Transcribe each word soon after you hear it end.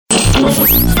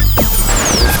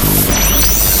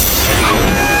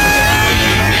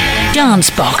Dance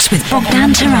Box with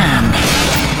Bogdan Taran.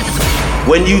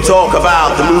 When you talk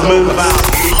about the movement,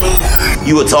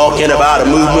 you are talking about a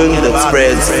movement that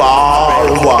spreads far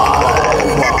and wide.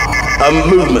 A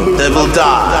movement that will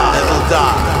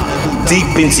dive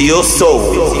deep into your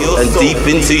soul and deep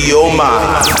into your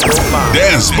mind.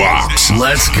 Dance Box.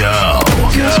 Let's go.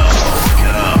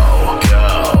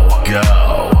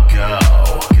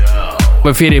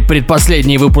 В эфире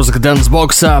предпоследний выпуск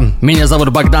Дэнсбокса. Меня зовут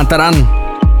Богдан Таран.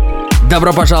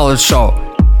 Добро пожаловать в шоу.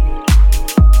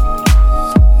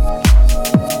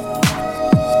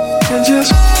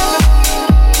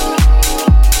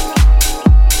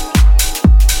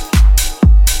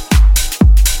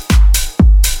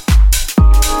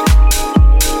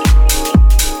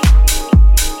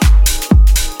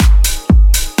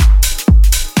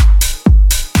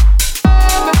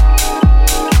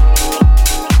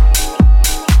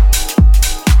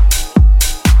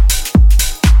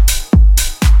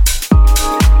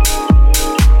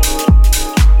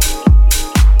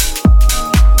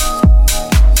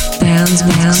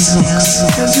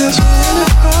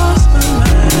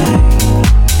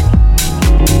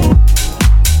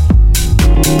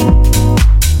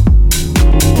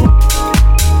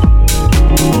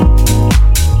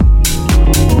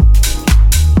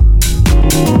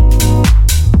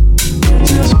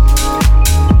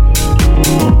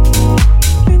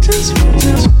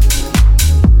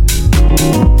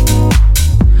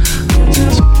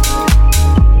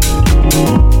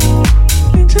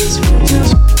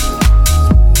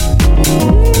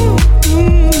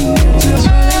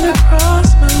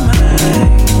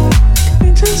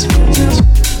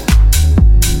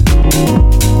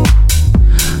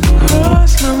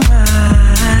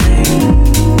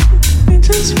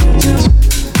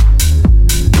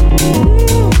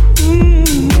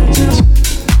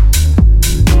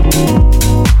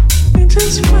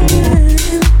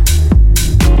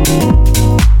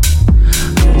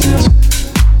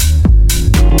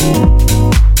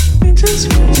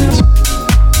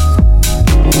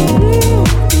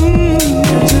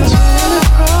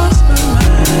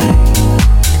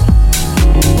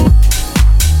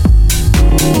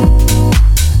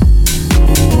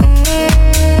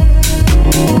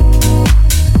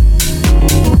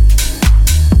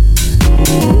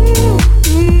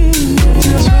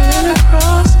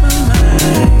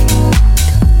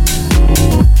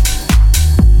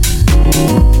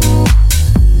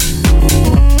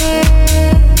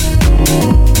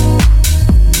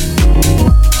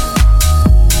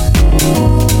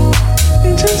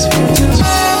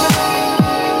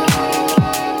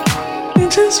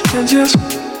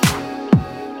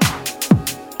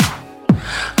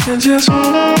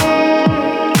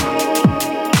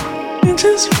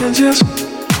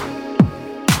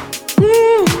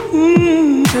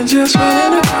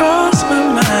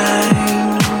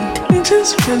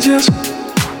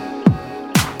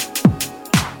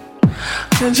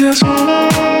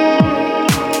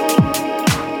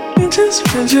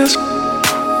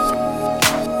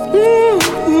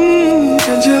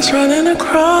 Just running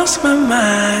across my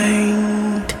mind.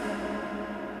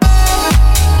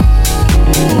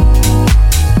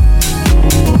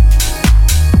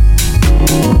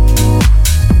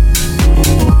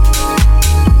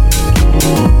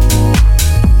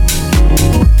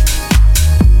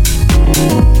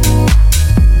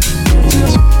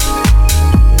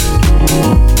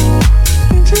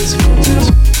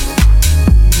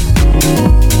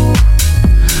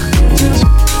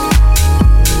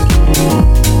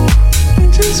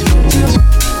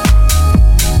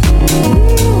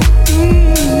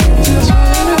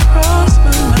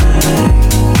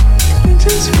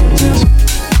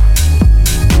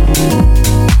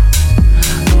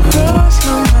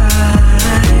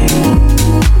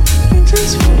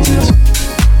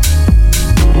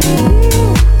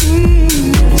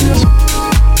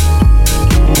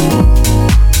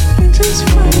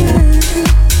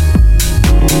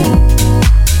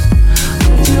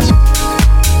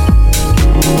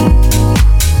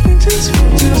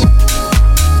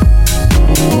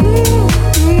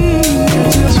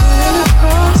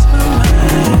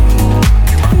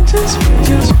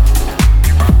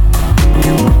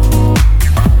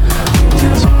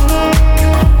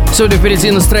 Сегодня впереди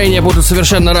настроения будут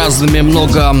совершенно разными.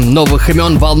 Много новых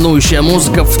имен, волнующая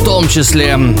музыка, в том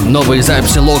числе новые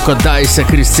записи Локо Дайса,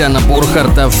 Кристиана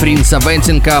Бурхарта, Фринца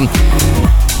Вентинка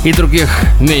и других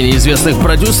менее известных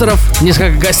продюсеров.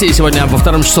 Несколько гостей сегодня во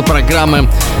втором часу программы.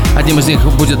 Одним из них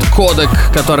будет Кодек,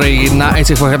 который на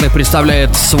этих выходных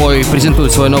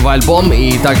презентует свой новый альбом.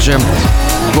 И также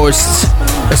гость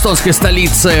эстонской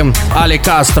столицы Али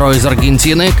Кастро из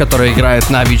Аргентины, который играет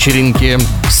на вечеринке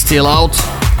Still Out.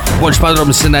 Больше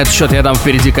подробностей на этот счет я дам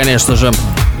впереди, конечно же.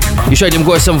 Еще одним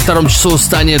гостем во втором часу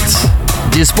станет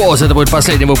Dispose. Это будет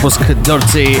последний выпуск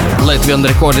Dirty Latvian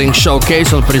Recording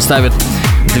Showcase. Он представит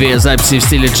две записи в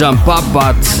стиле Jump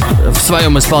Up в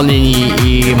своем исполнении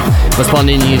и в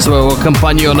исполнении своего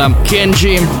компаньона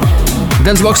Kenji.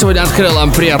 Dancebox сегодня открыла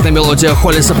приятная мелодия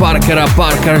Холлиса Паркера,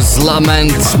 Parker's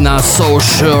Lament на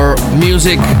Social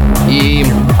Music. И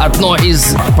одно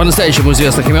из по-настоящему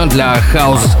известных имен для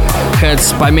House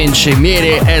Heads по меньшей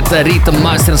мере — это Rhythm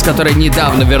Masters, которые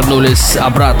недавно вернулись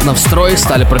обратно в строй,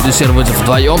 стали продюсировать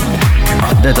вдвоем.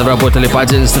 До этого работали по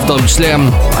отдельности, в том числе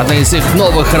одна из их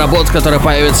новых работ, которая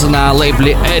появится на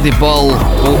лейбле Edible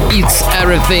у It's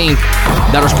Everything.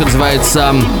 Дорожка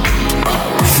называется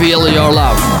Feel Your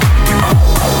Love.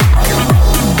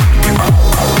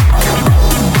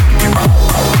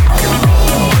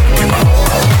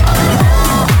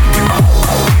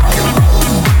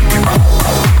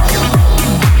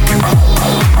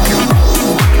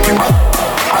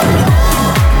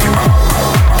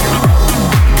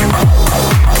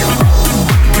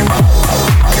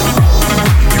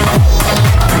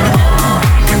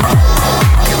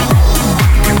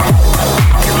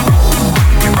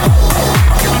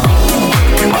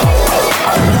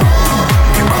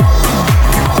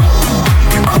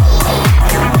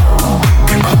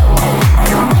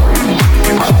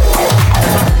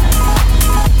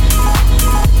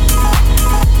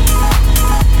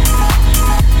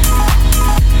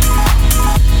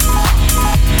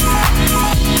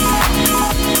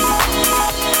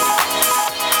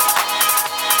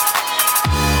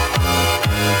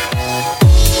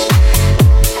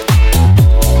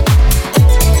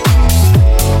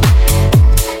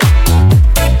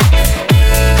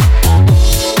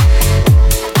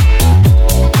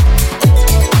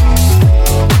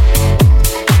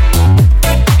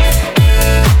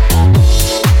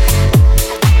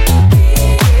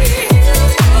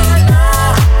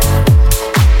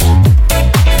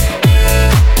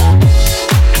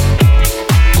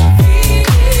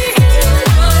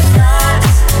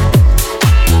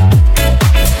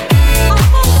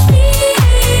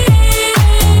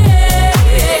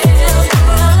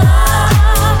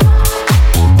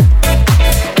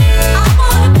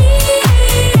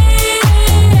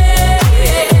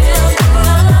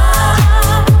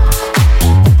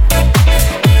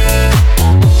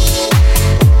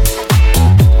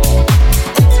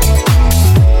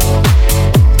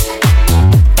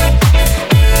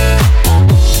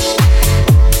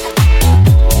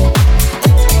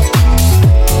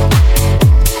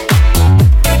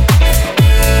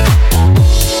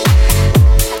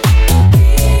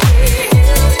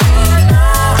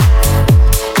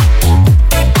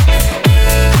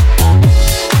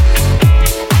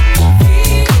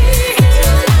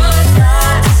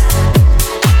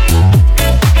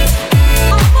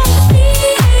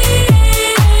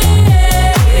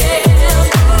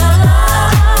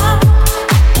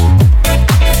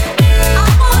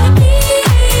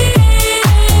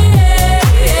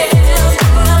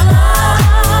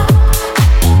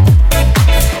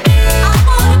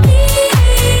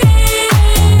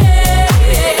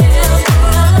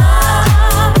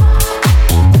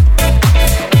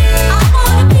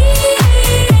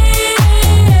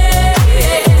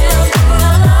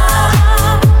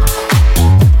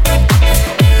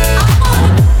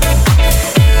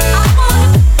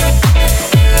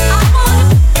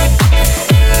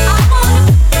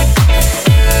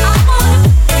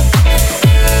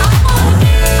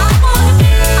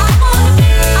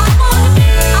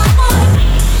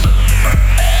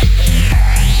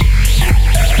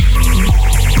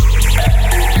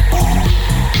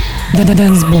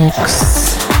 Dancebox.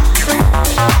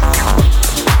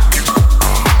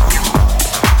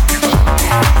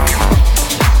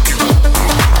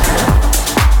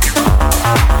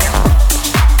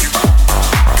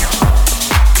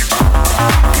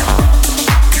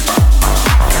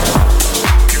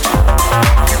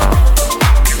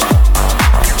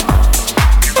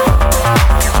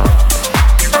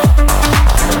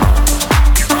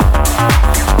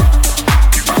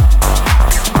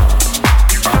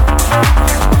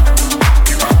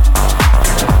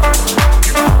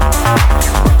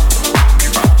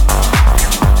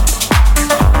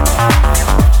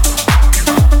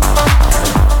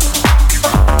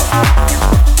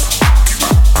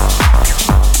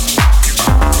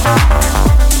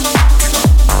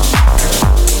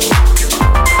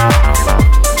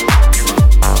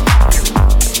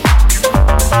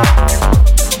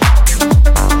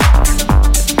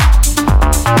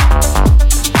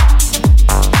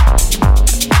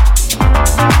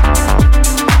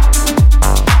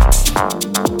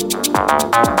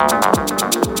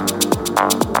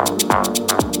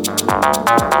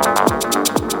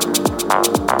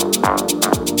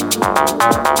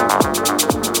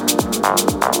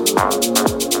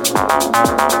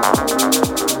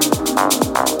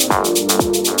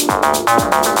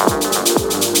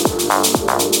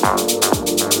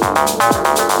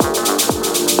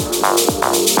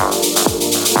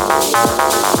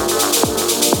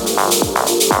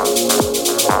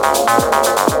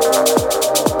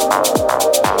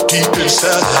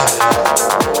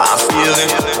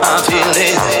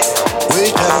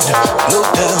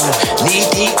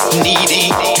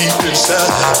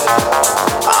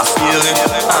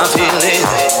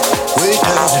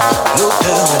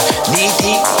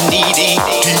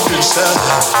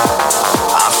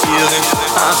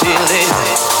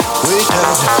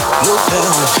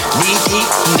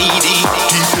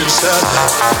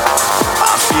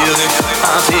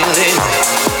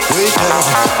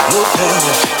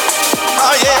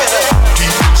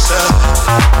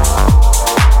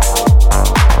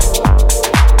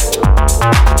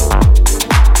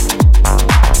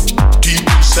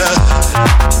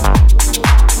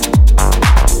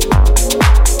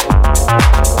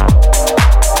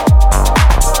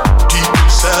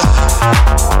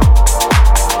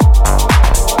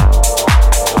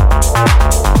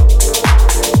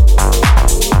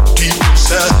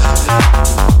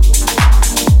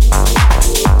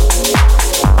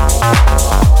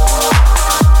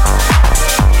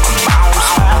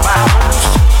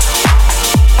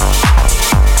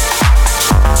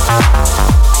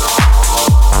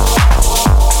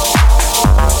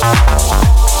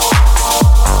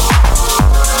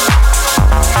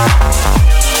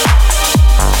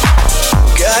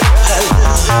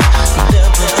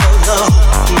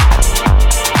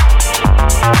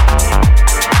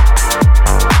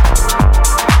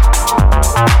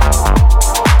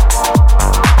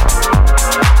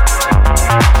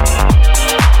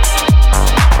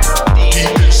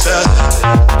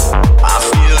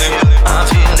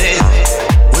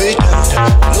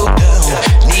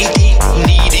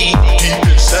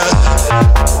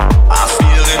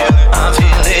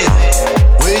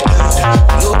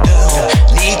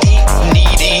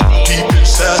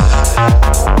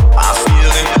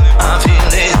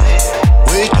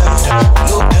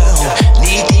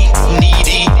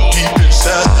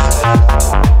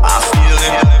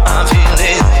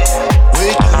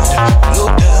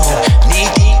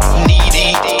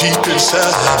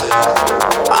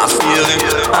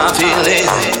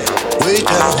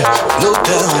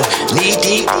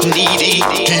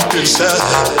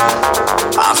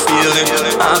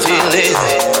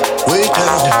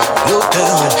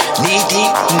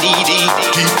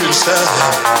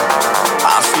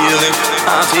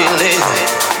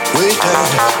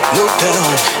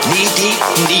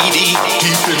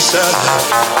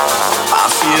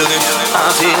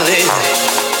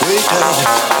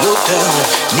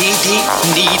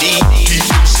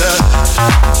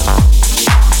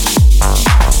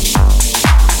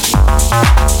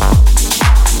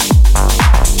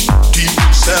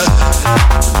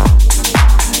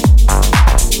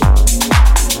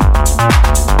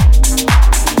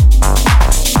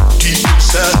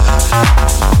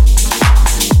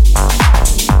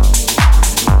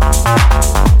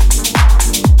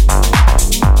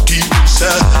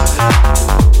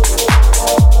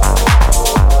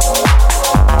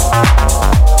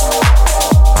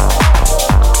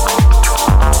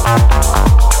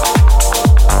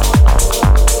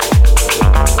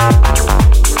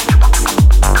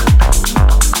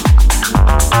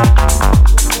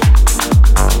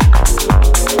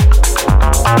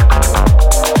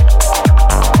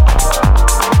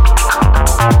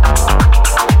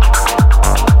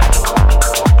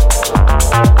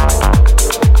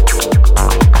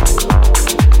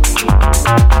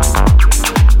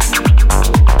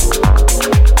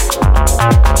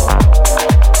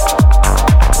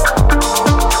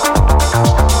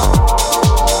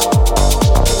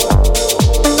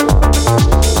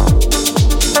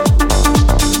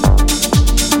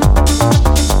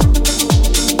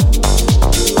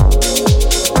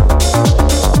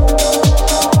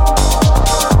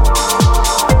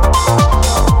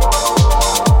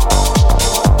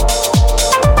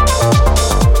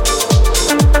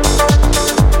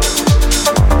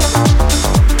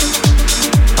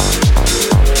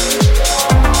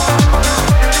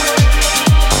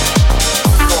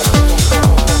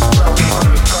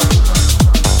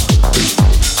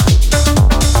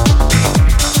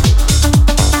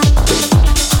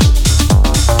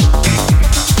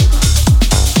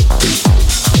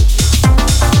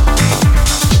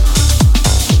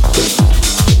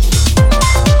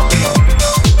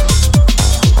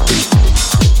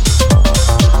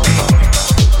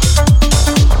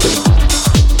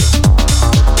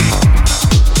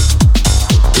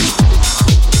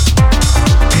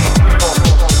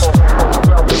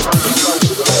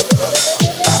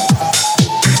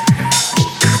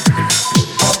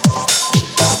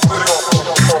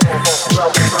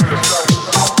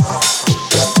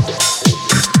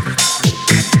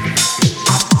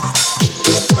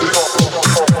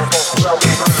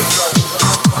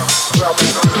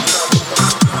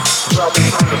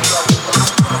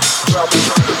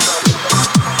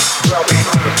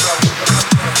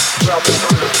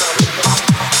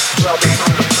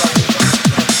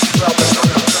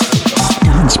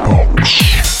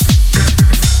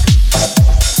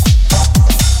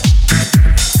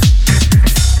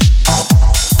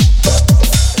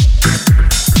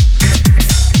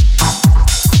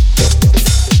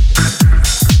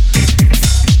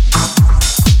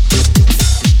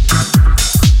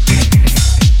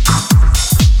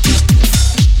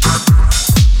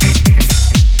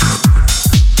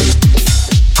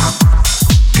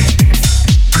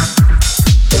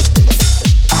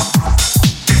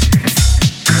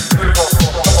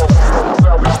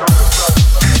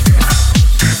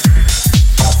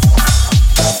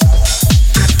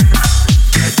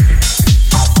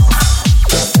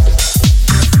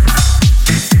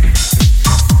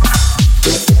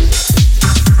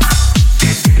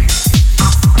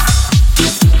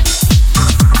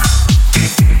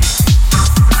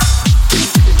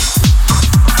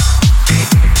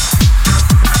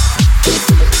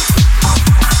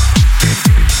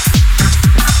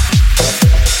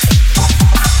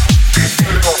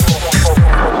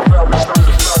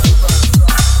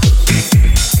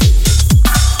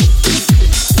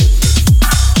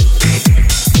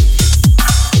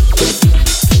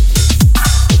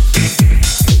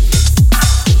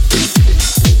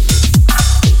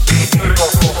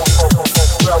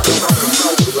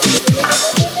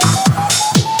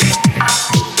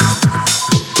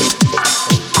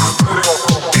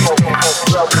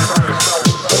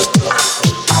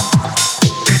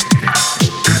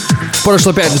 В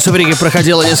прошлую пятницу в Риге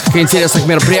проходило несколько интересных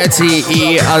мероприятий,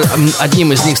 и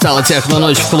одним из них стала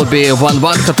техно-ночь в клубе One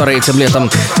One, который этим летом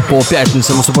по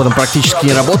пятницам и субботам практически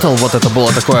не работал. Вот это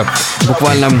было такое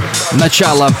буквально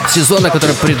начало сезона,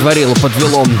 которое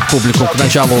подвело публику к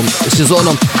началу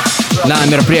сезона. На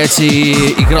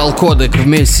мероприятии играл Кодек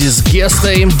вместе с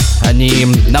Гестой. Они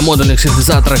на модульных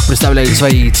синтезаторах представляли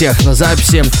свои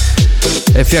технозаписи.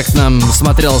 Эффектно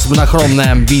смотрелось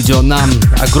монохромное видео на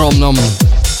огромном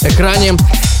экране.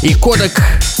 И Кодек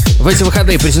в эти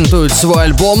выходные презентует свой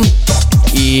альбом.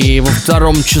 И во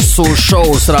втором часу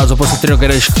шоу, сразу после 3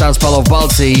 горячих танцполов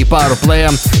Балтии и Powerplay,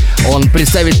 он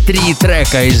представит 3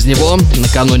 трека из него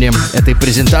накануне этой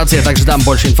презентации. Я также дам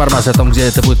больше информации о том, где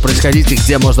это будет происходить и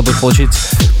где можно будет получить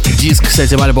диск с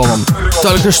этим альбомом.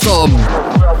 Только что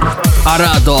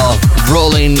Арадо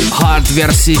Rolling Hard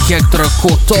версии Хектора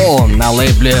Куто на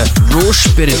лейбле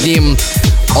Rouge. Перед ним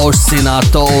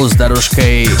Ostinato с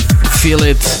дорожкой Feel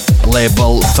It,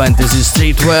 лейбл Fantasy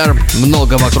Streetwear.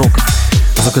 Много вокруг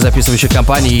звукозаписывающих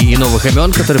компаний и новых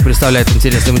имен, которые представляют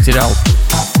интересный материал.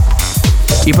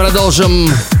 И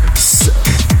продолжим с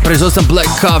производством Black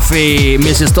Coffee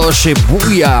вместе с Тоши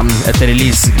Буя. Это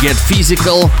релиз Get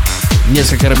Physical.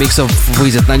 Несколько ремиксов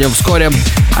выйдет на нем вскоре.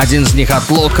 Один из них от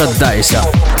Лока Дайса.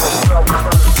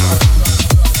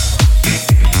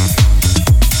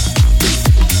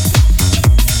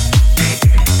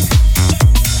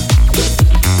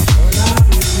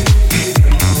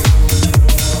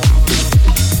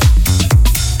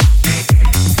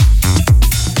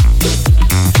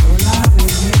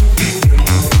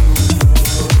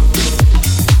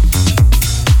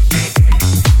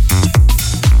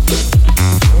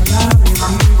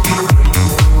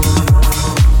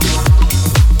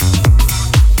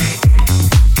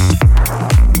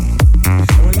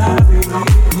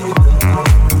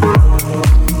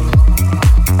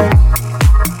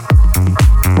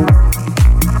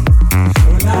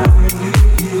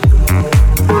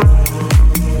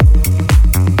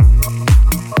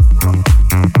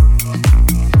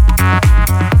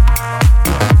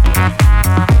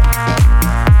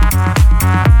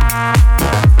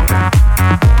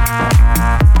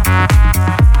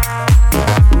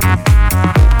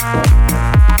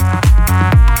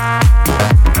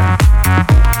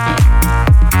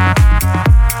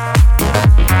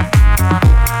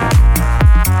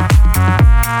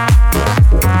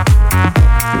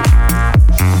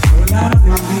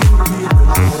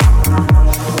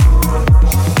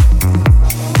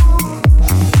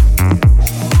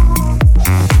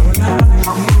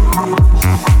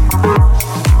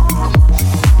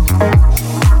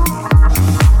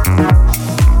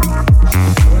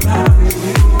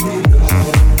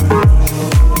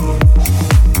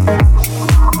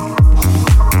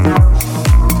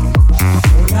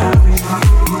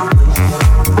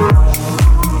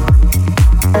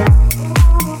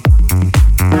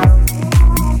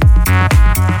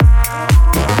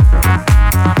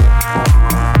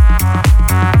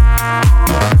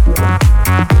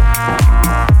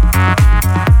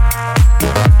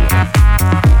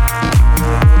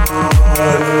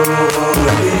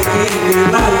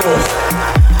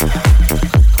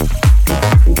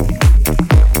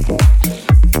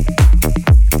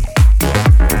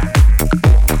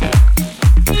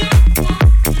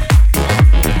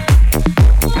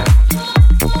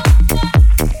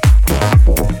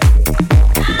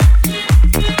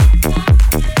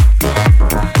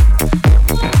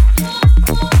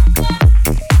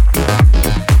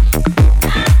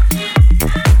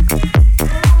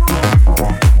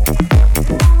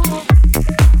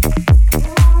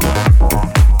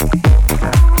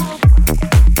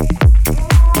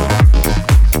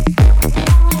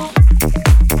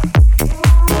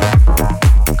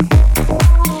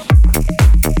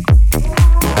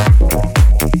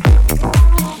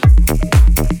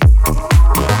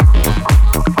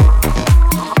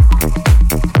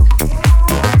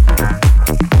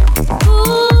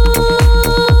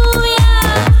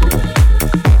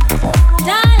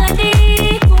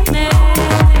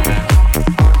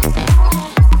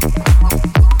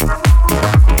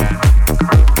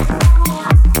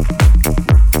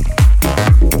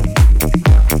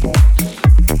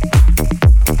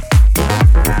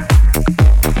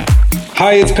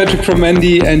 Hi, it's Patrick from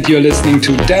Andy, and you're listening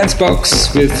to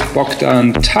Dancebox with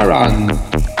Bogdan Taran.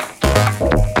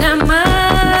 Am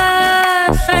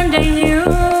I finding you?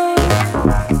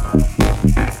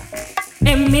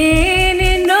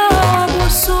 Emini no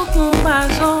busuku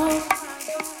bazo.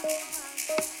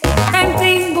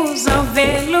 Anything buzo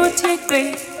velo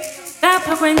tekwe.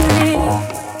 Dapa kwenye.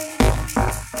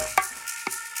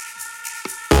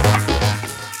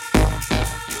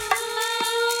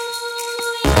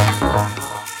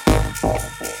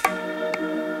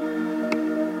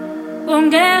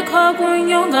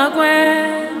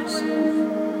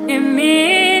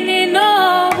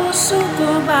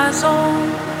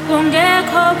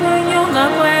 kokunyunga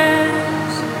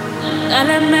kwes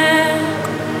Alameko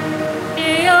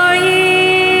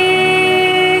Yoika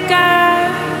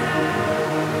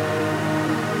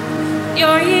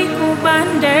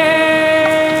Yoikubande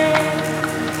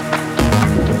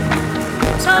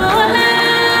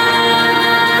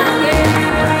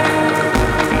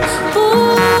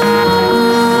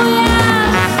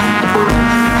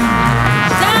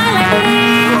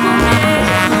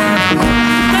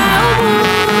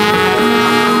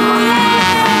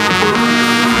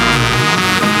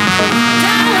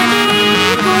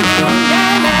Dalani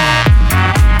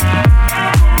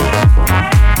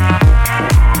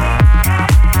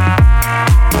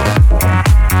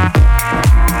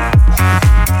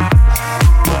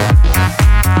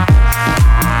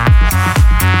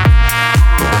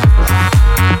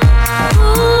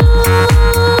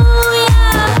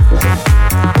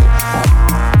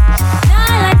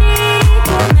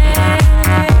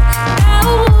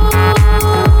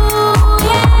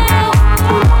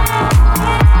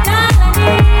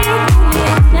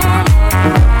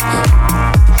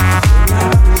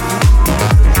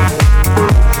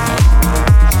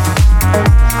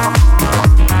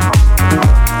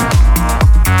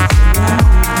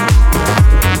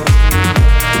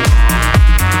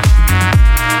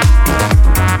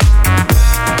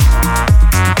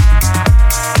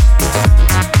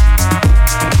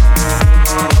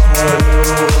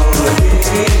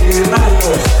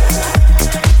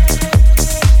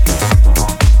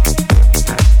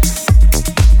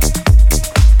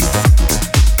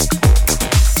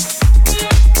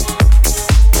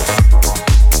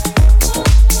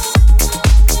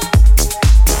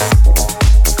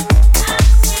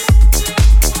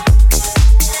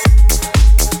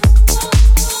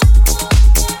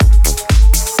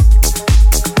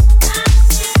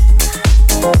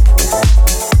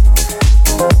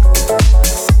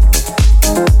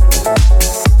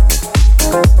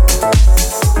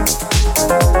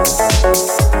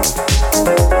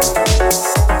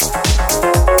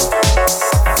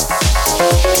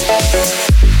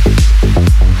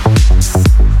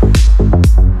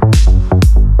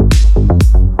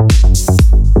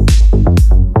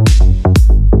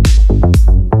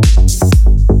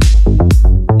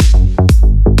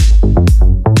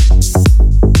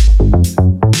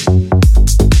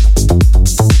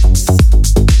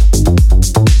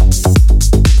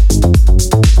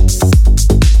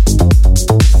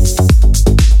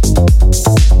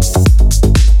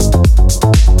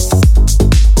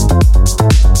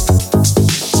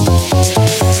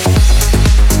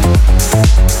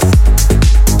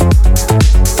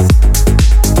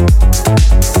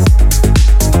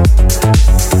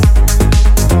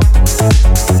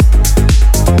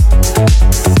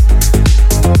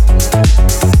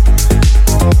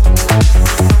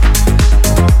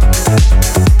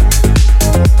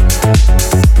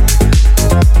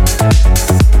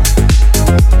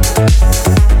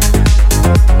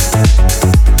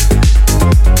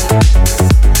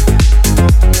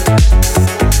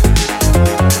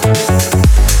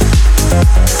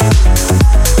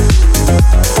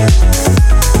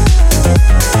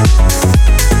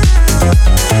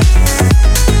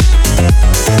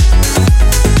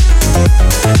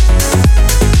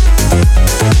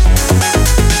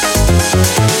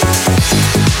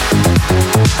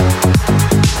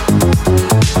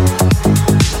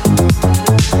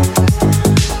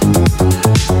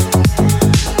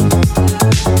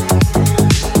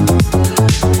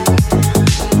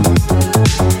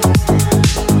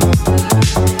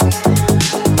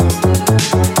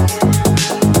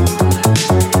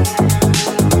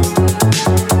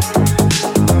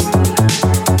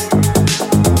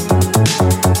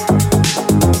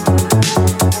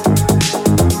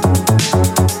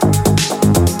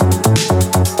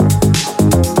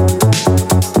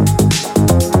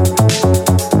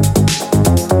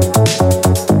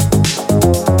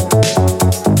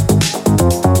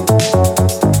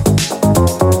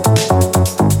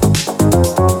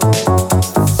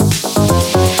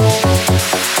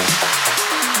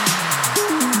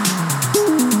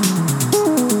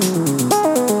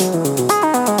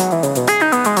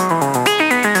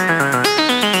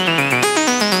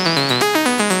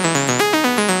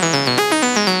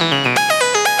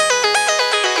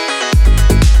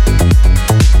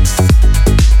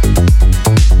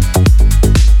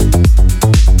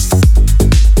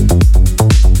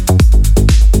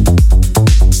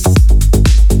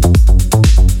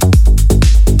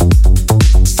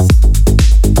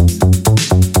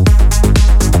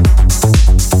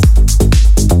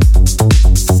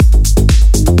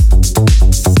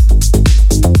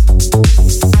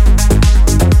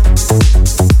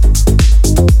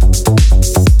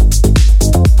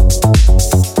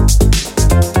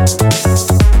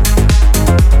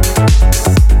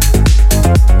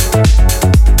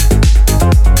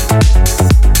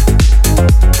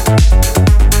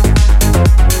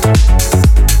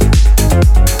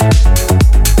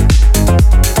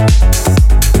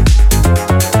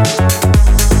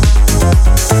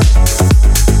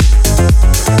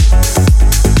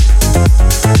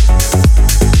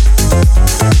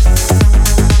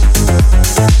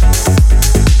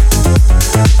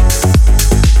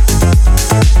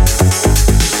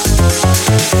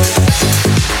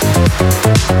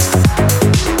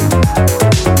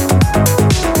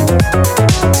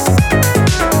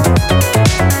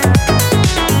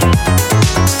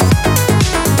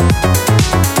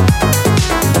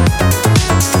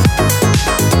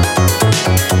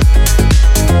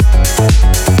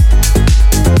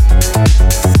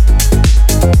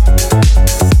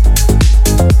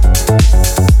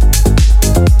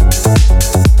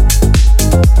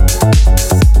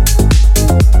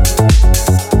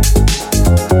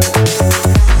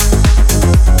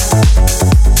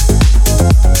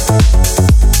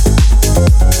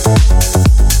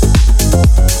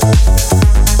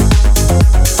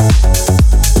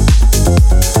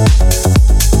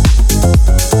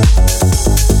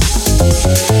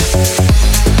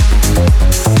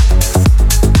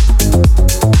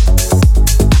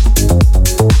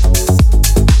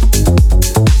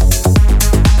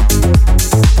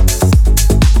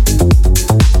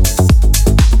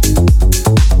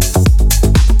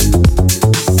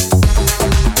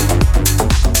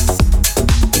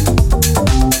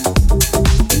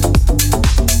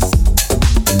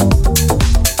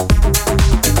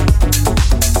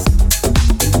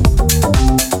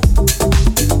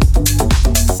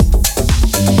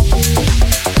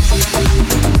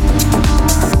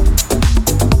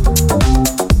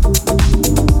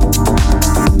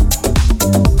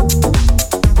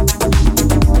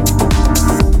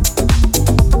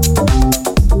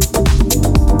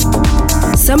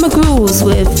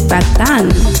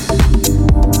Bogdan.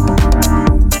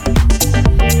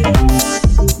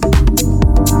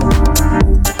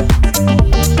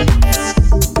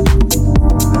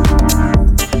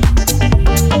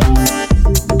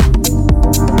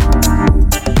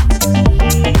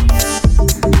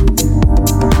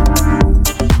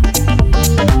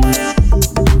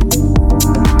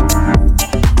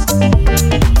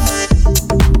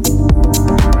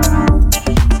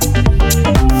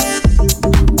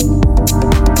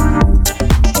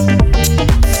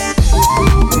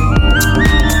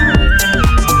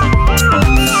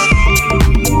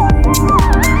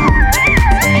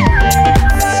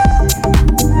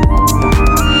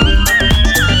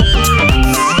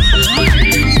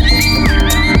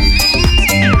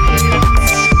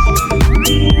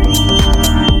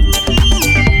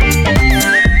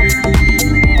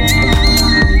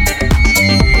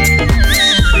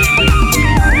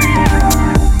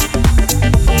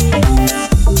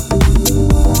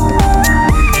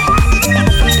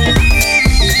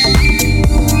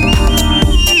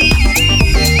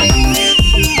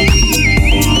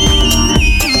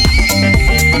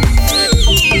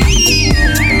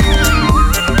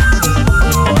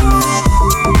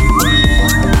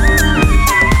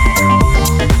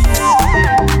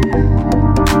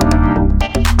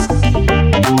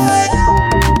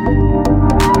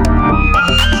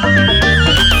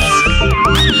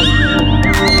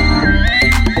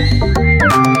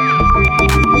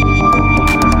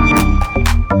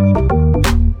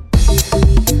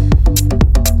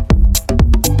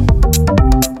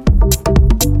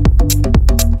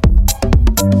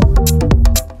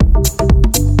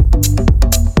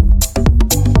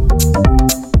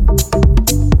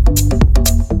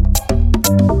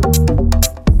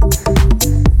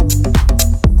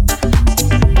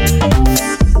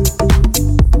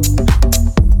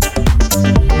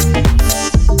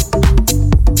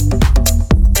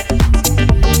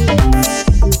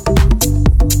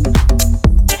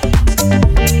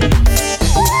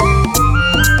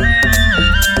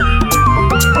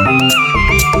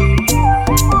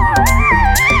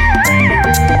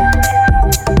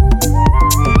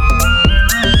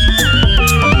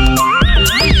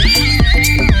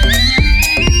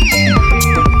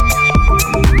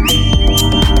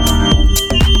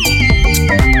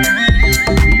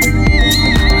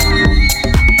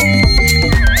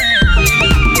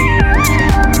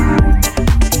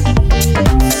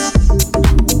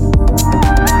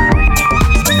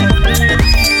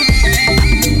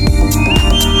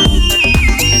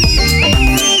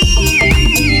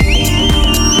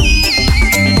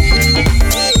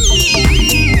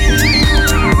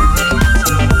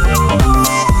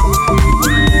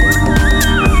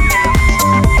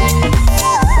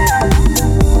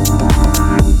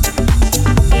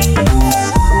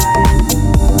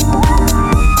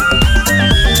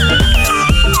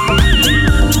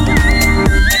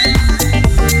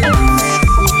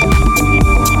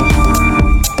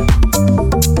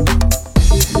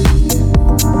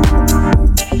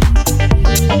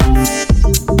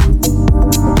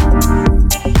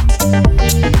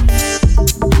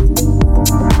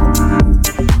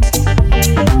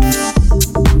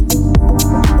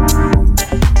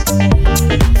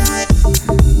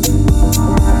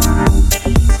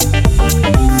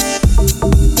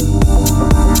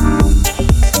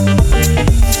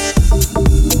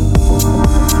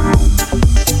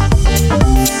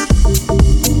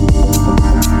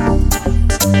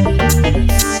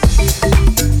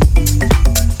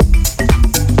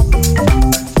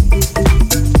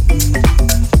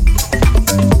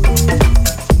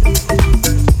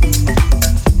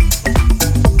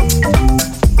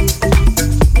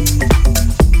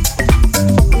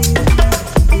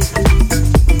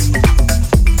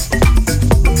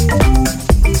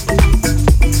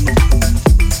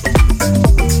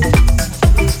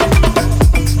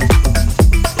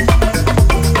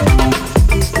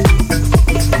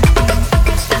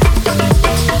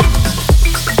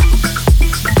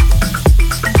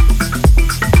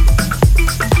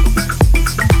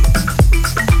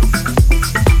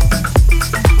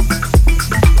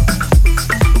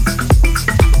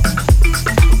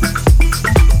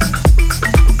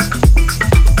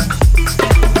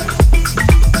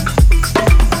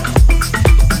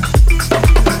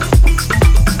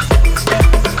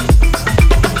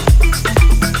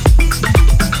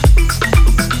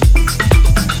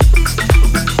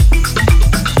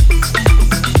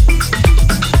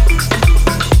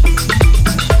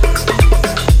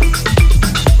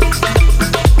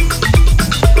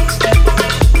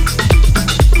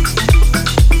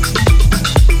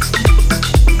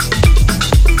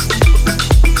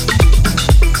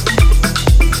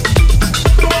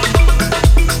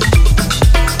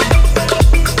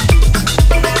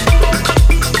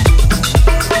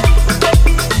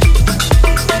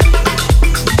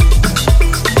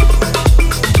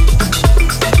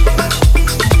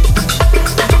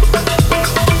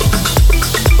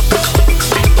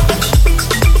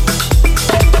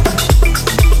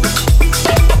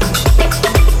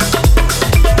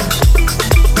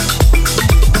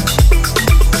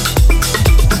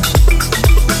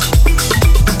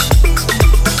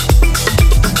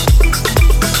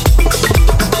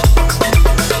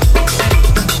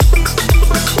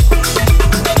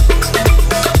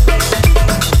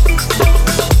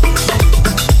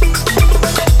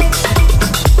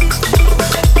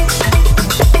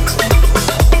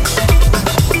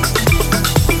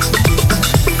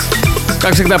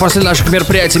 Как всегда, после наших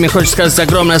мероприятий мне хочется сказать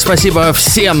огромное спасибо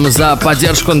всем за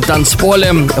поддержку на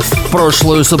танцполе. В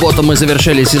прошлую субботу мы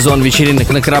завершили сезон вечеринок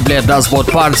на корабле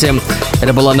Dashboard Party.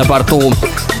 Это было на борту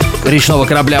речного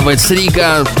корабля Вэтс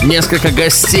Рига. Несколько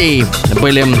гостей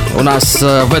были у нас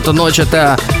в эту ночь.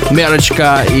 Это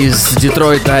Мерочка из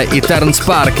Детройта и Тернс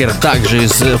Паркер, также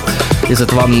из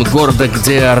этого города,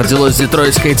 где родилось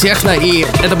детройтское техно. И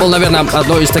это было, наверное,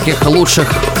 одно из таких лучших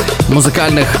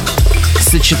музыкальных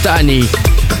сочетаний,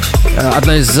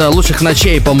 одна из лучших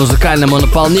ночей по музыкальному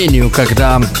наполнению,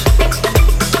 когда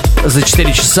за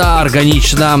 4 часа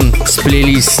органично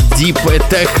сплелись дип и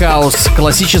тех-хаус,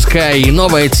 классическая и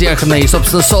новая техно, и,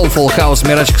 собственно, soulful хаус.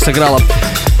 Мерочка сыграла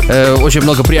очень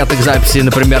много приятных записей,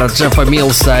 например, от Джеффа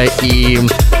Милса и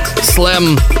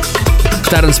Слэм.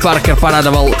 Тернс Паркер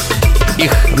порадовал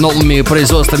их новыми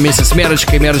производствами вместе с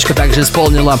Мерочкой. Мерочка также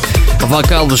исполнила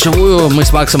вокал вживую. Мы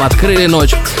с Максом открыли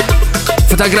ночь.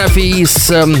 Фотографии из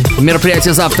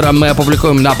мероприятия завтра мы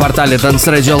опубликуем на портале Dance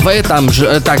Radio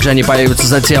LV. Также они появятся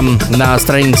затем на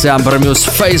странице Amber Muse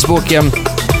в Фейсбуке.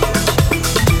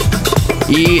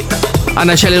 И о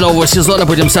начале нового сезона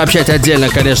будем сообщать отдельно,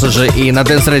 конечно же, и на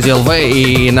Dance Radio LV,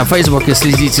 и на Фейсбуке.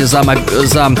 Следите за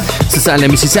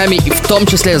социальными сетями, и в том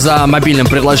числе за мобильным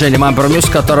приложением Amber Muse,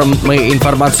 в котором мы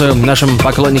информацию нашим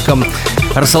поклонникам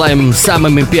рассылаем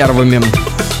самыми первыми.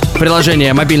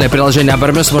 Мобильное приложение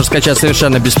Amber Muse можно скачать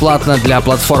совершенно бесплатно для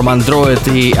платформ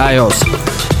Android и iOS.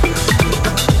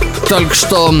 Только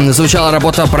что звучала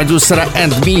работа продюсера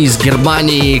And Me из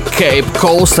Германии, Cape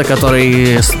Coast,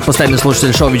 который постоянный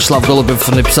слушатель шоу Вячеслав Голубев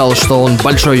написал, что он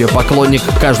большой ее поклонник,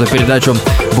 каждую передачу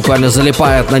буквально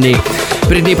залипает на ней.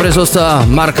 Перед ней производство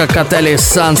Марка Котелли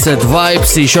Sunset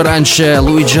Vibes, еще раньше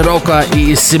Луиджи Рокко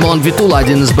и Симон Витула,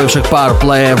 один из бывших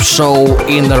пауэрплеев шоу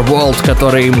Inner World,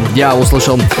 который я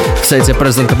услышал в сете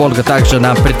президента Бонга также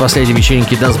на предпоследней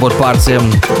вечеринке Dashboard Party.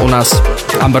 У нас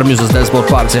Amber Muse Dashboard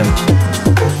Party.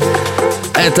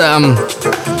 Это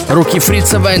руки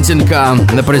Фрица Вентинка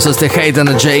на производстве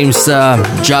Хейдена Джеймса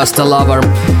Just a Lover.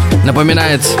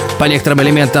 Напоминает по некоторым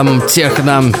элементам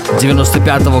техно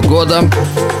 95-го года,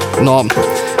 но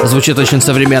звучит очень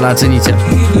современно, оцените.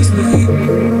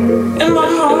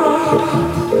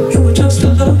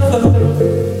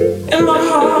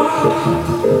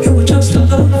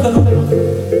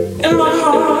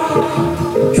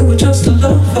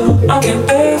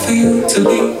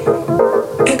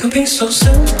 It could be so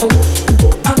simple,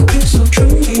 I could be so true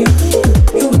to you.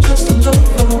 You were just a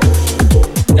lover.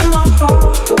 In my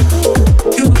heart,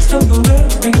 you were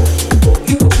temporary.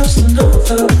 You were just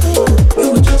another.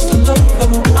 You were just a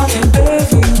lover. I can't bear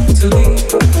for you to leave.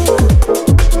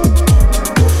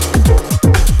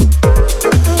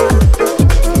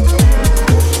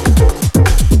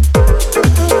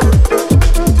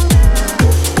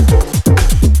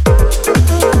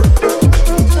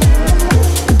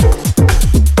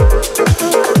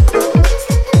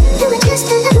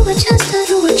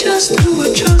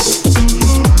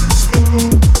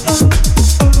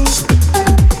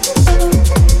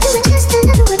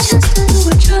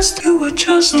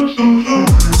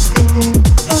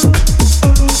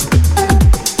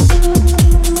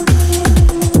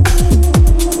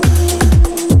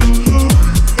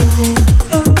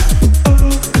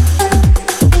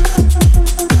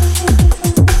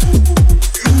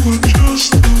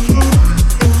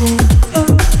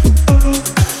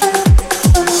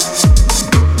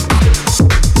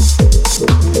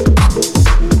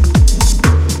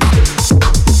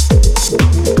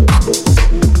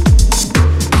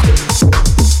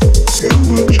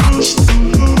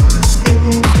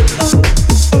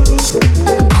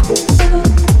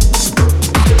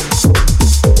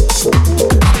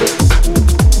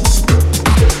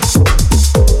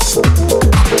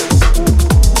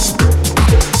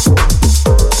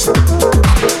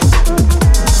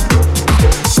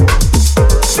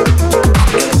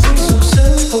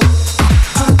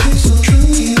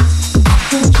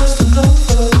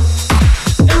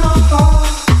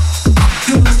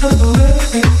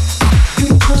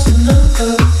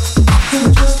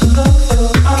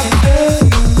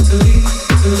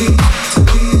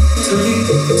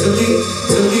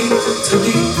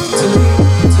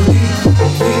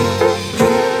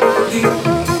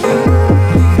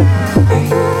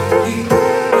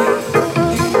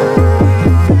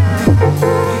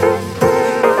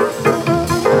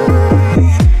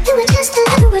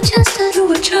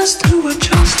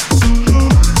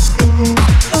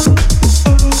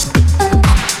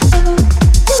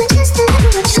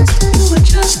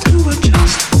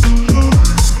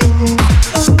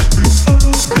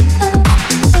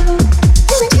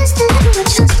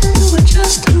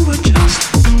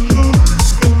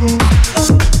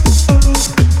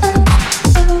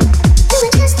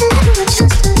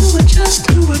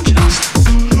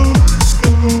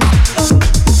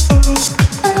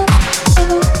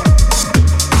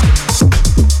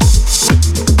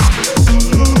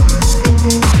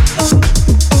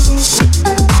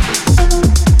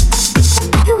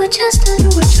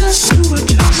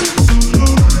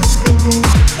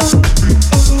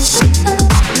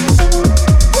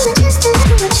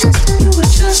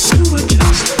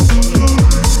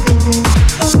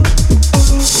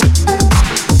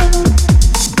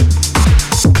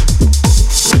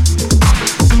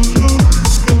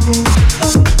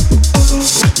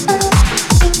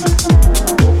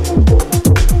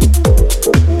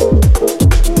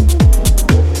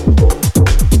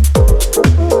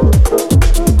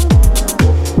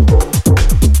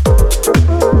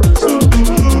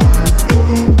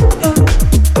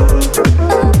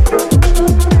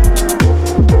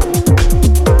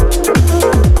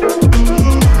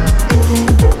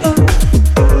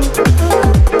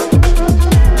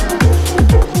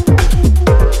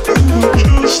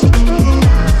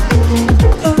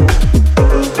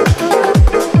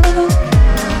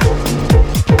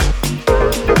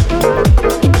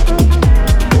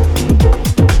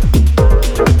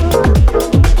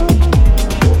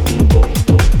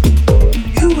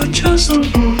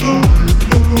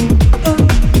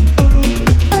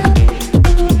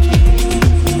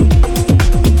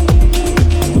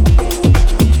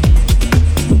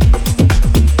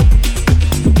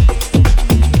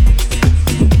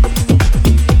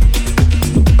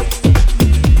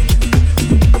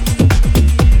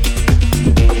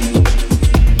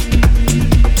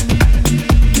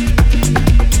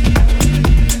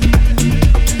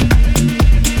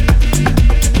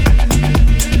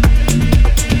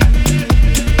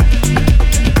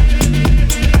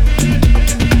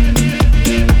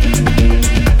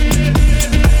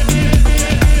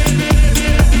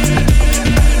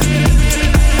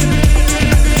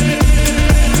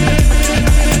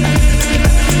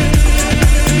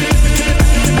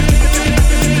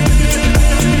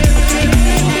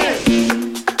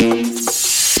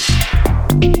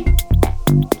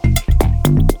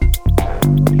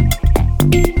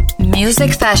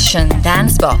 Music Fashion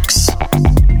Dance Box.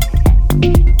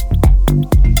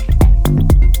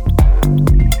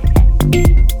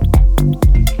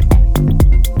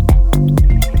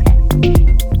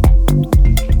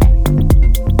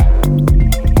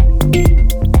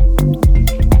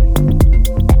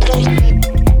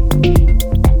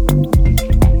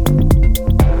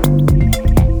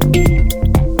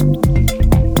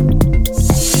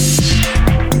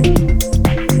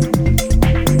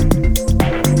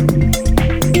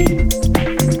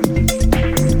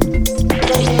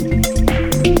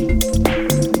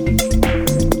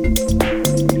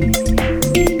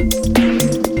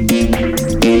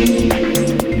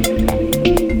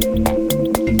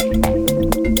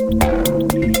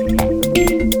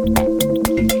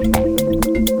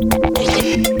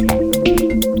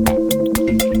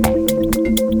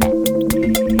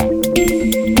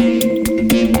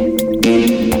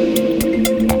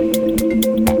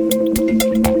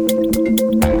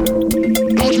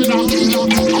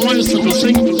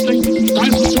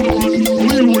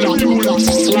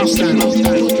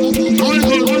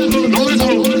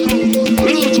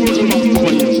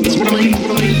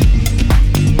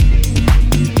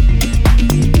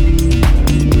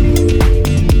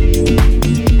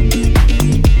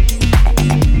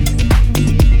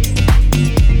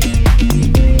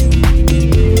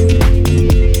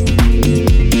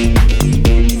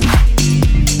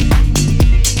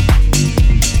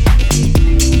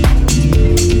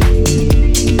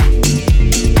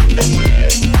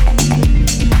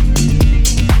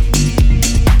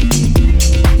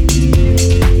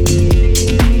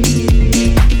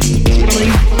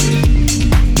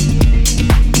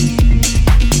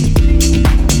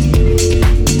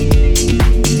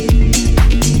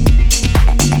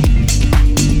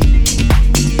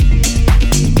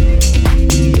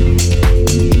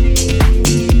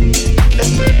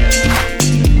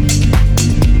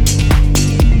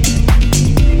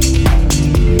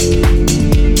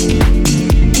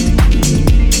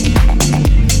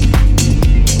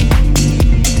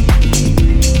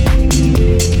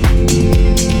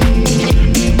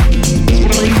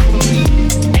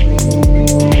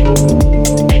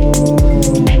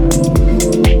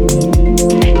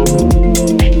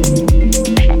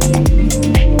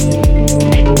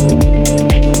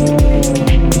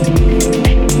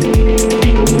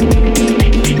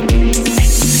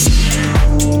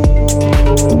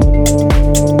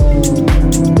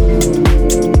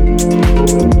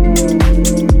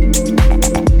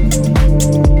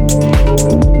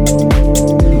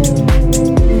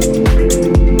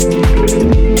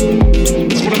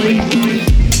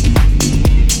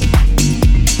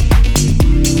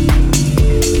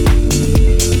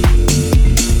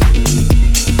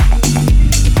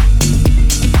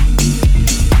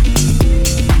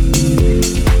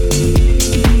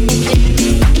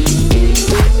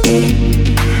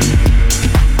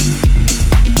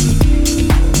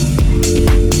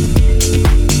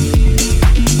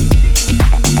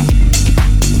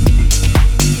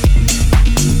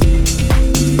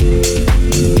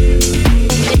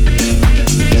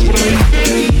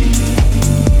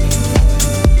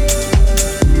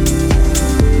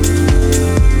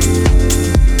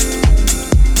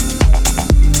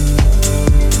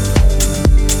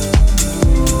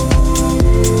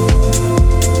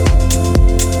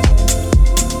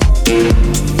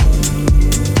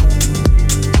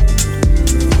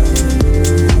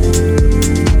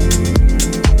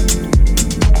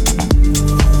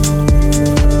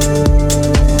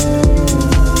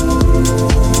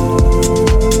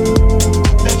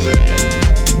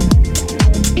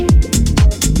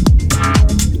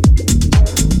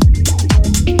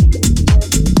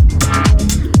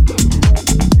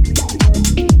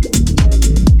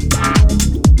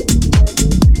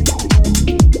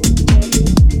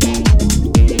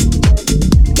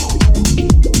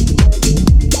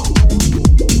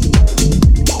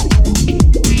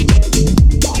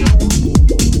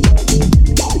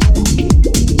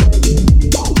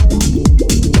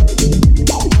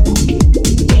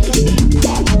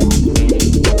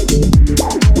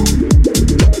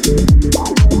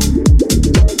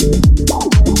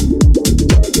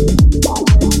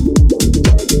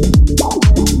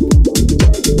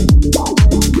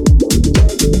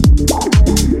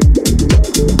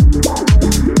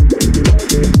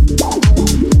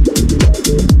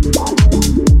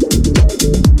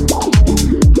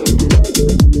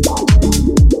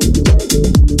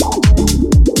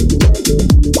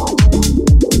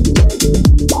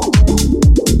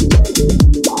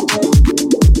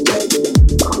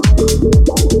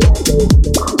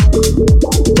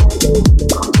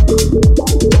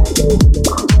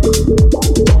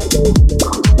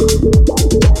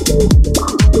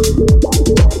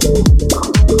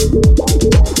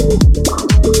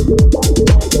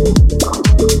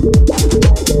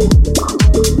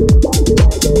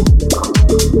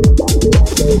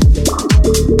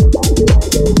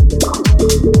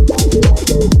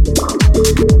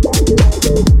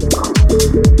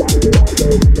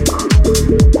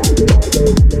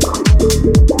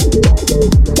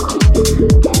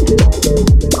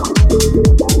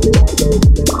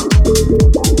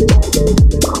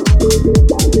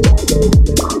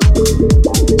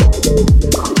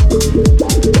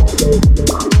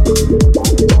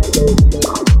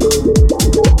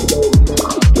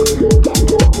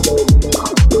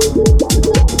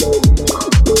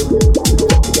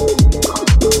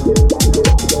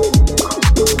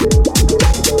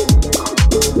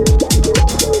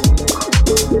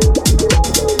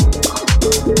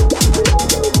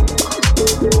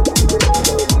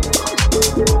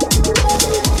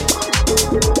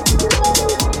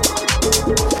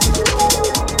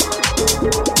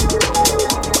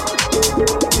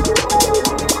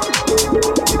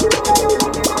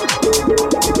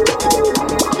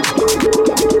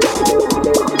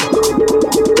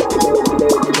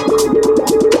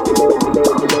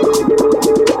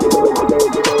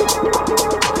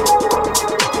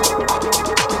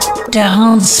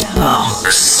 Dance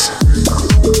Box.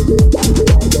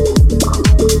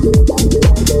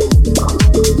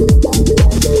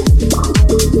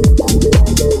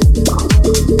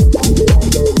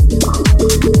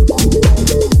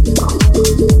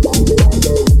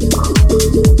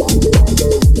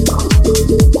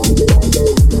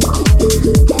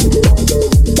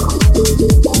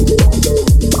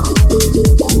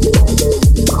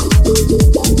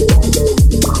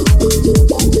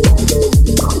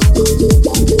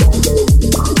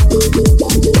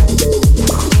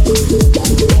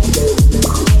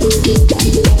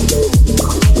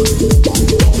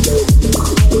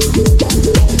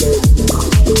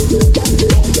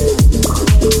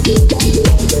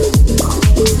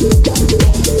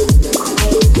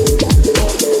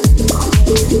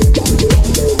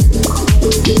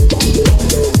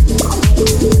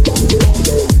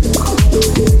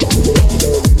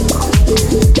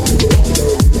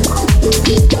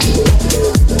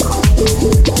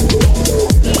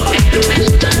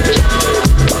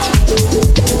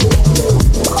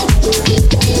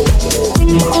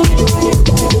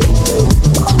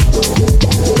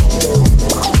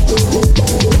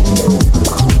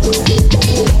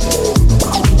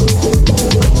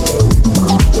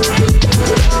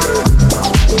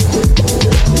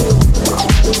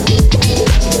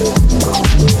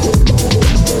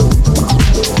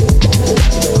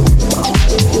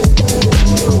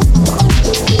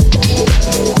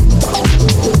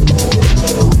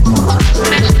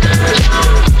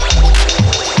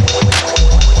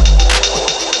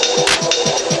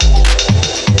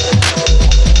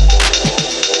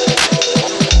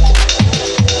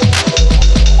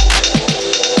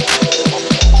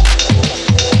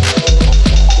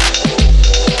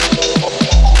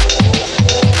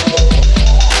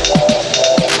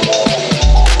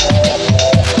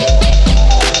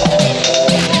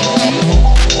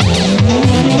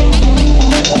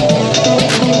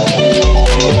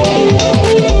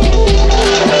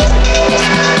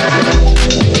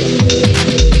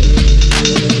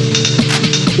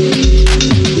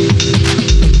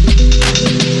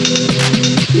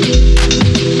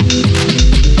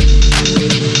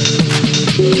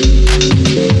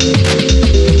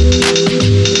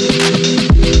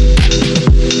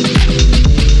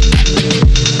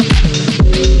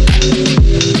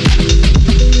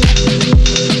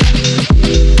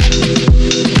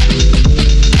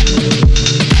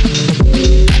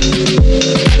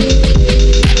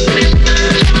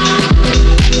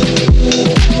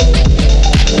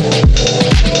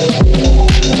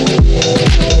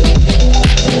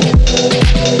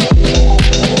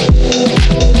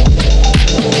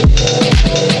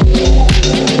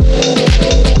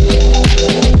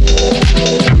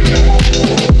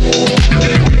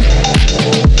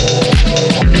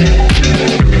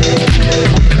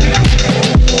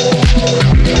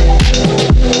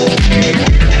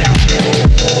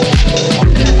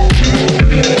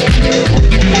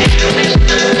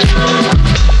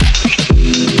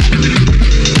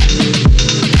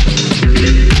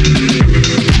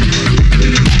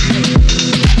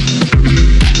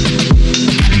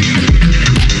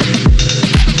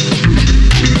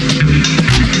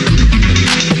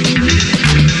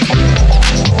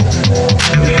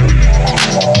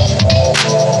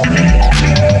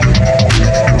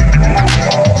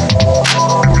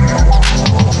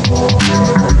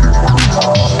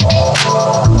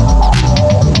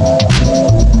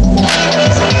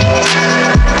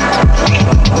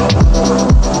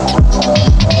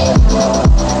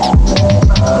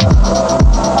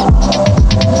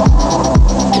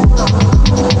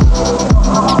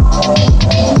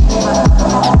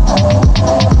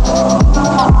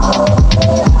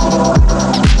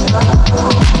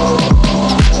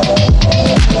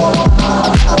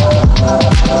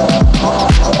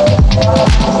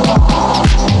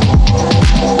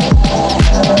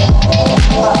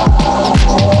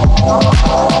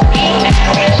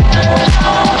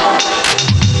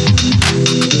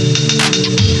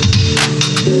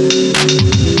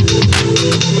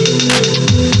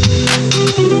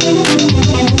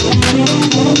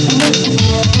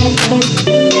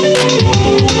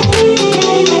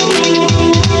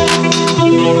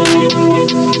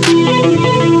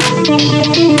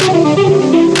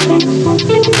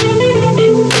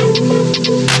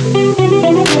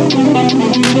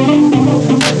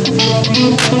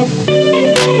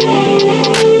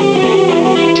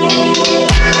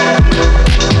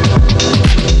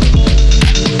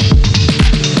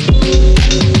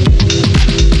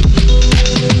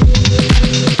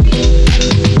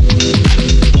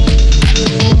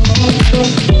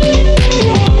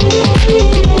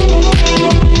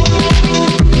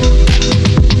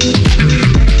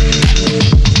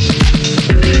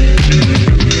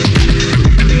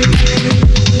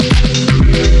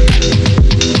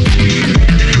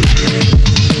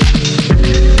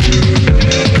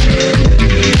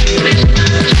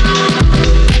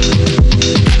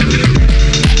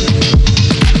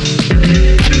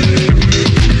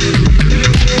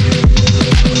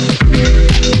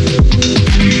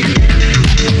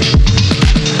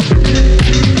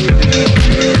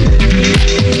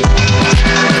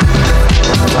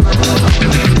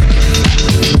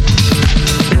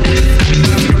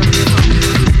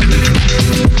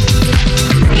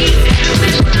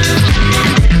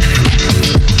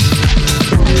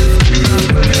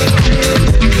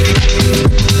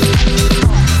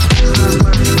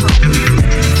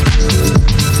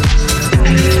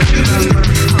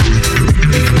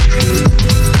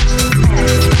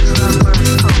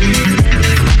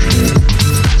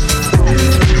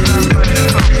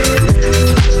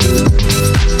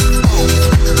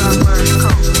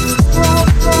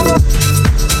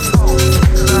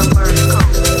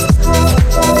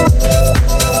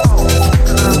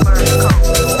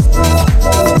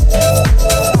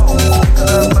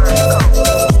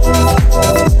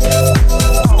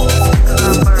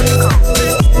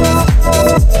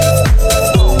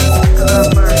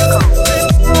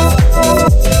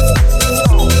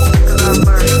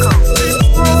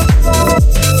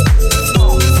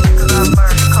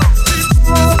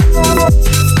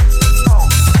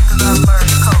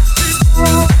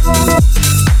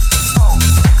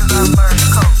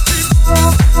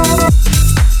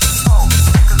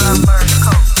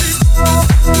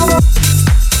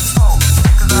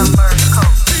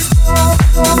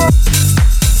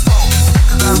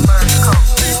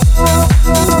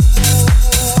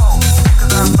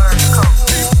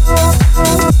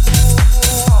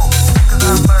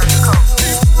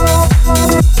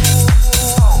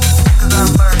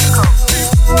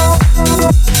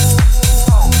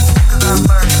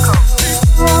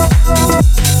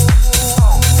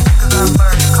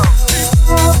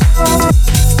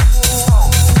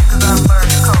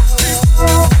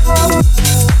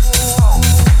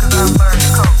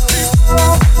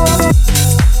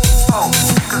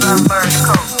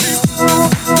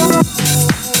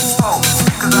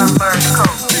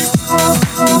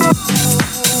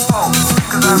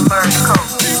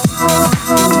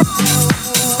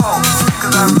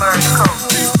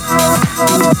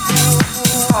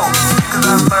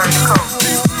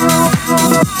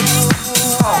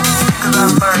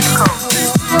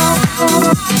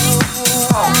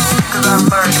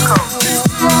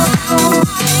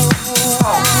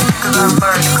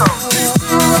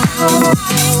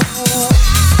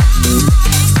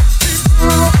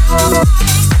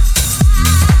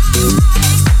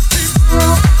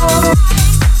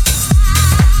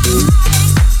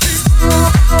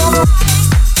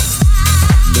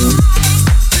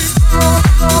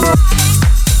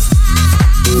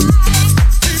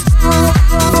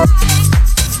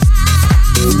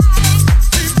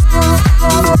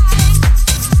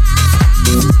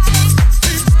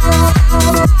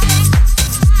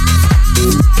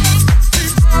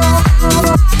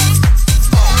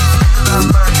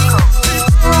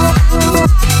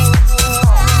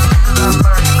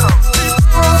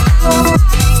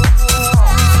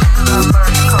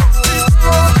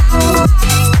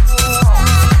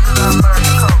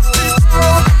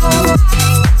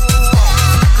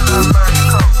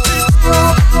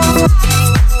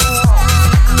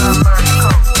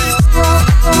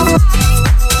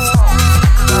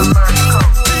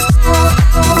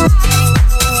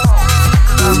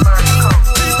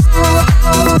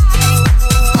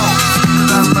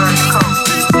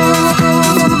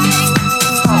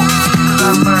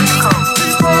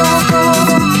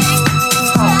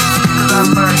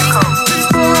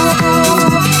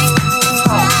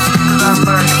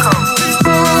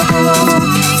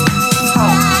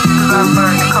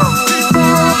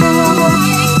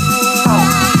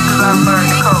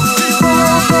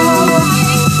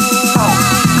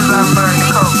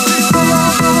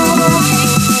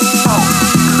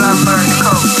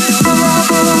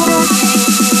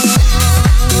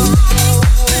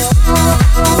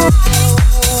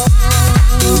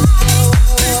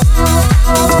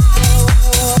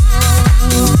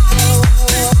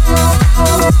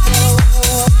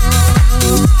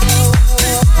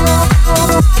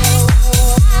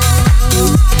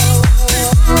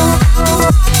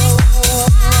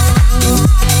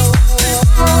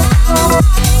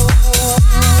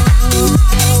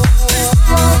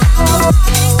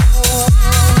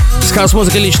 С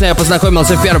музыкой лично я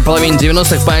познакомился в первой половине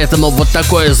 90-х, поэтому вот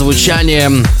такое звучание,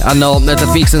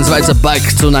 этот микс называется Back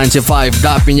to 95,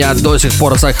 да, меня до сих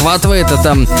пор захватывает.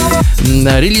 Это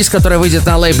релиз, который выйдет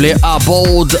на лейбле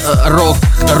Abode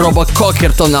Роба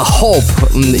Кокертона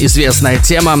Hope, известная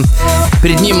тема.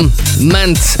 Перед ним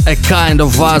Meant a Kind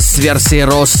of Us версии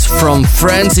Ross from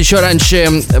Friends. Еще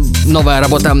раньше новая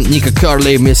работа Ника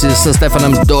Керли вместе со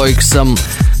Стефаном Дойксом,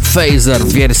 Фейзер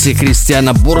в версии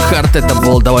Кристиана Бурхарт. Это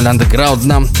было довольно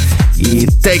андеграундно. И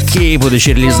Теки,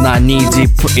 будущий релиз на Knee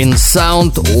Deep in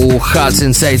Sound у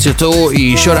Hudson 82. И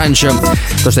еще раньше,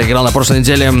 то, что я играл на прошлой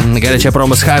неделе, горячая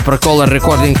промо с Hypercolor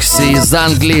Recordings из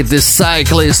Англии, The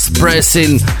Cyclist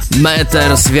Pressing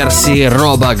Matters версии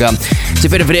Робага.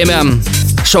 Теперь время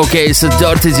шоукейса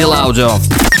Dirty Deal Audio.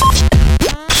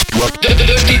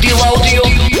 Dirty Deal Audio.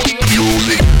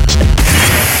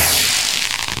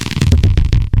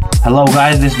 Hello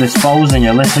guys, this is Dispose and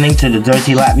you're listening to the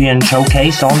Dirty Latvian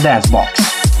Showcase on Dancebox.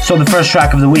 So the first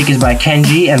track of the week is by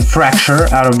Kenji and Fracture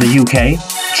out of the UK.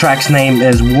 Track's name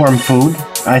is Warm Food.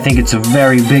 I think it's a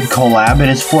very big collab. It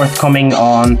is forthcoming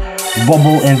on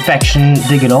Bubble Infection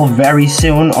Digital very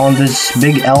soon on this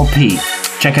big LP.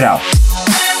 Check it out.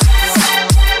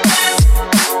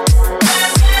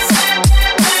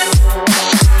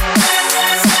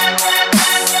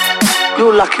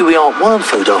 You're lucky we aren't worm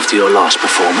food after your last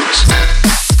performance.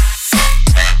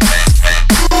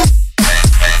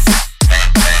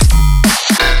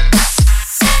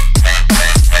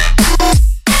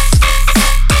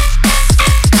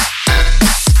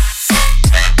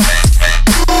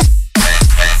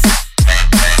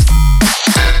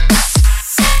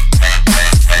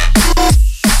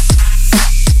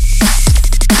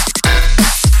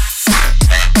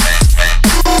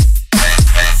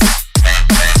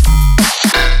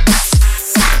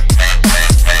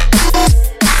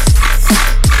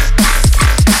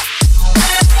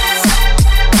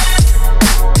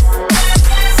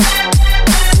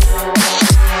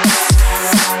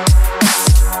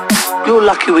 You're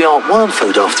lucky we aren't worm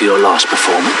food after your last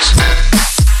performance.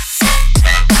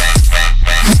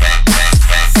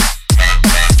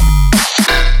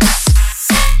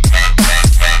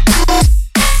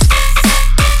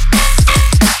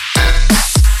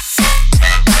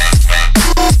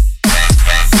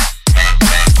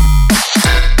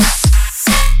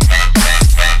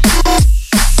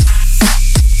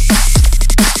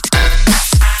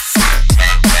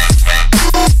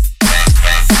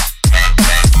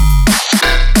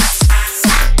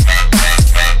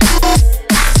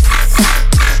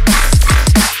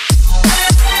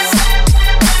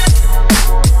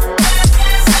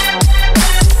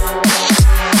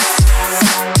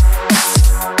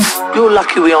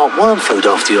 aren't worm food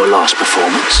after your last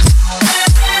performance?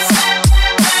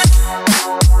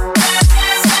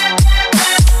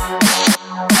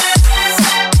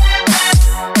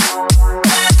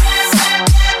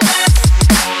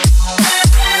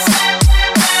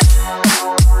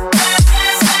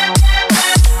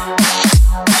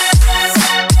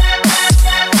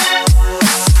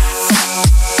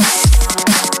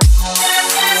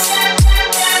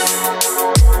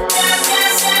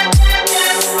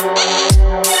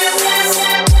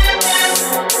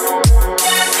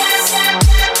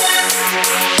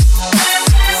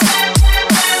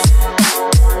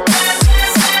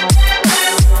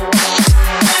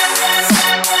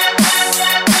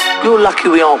 You're lucky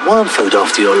we aren't worm food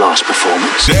after your last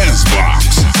performance. Dance Box.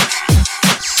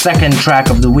 Second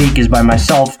track of the week is by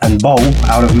myself and Bo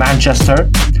out of Manchester.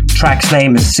 Track's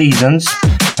name is Seasons,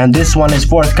 and this one is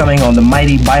forthcoming on the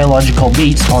Mighty Biological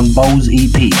Beats on Bo's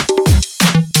EP.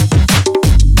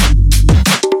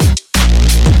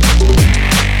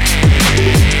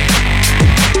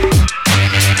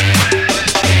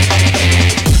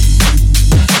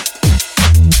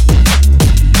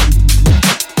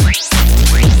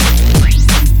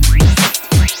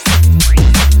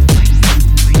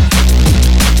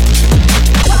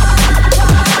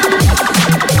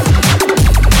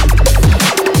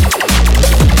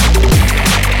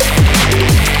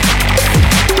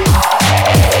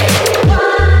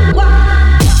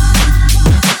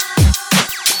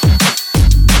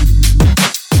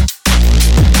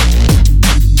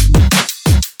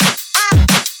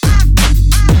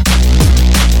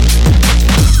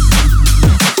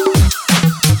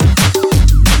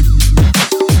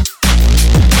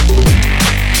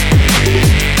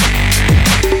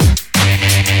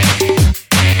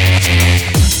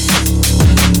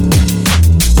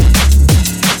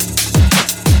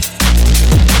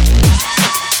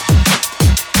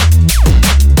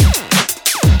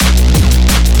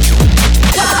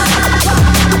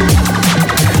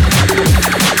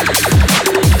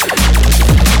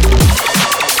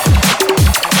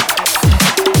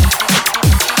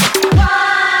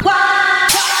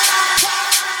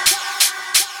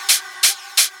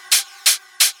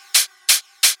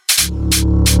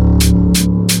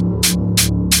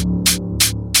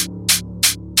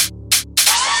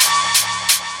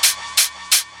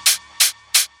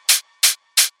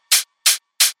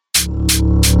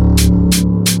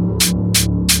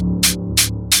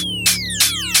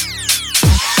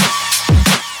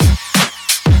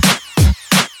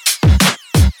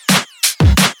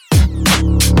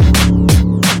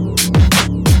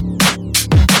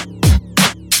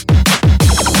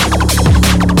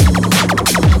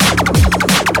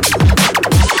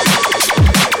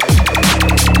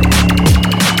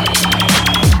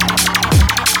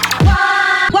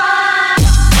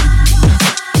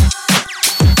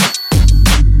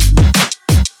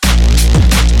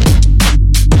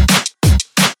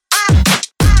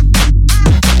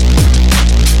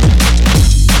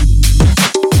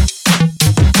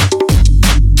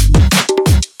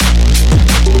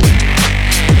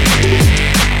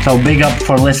 So big up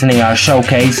for listening our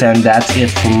showcase, and that's it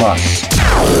from us.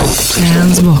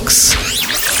 Dance Box.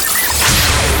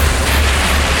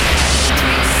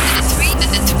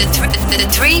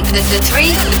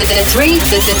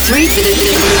 The three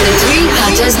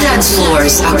hottest dance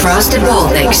floors across the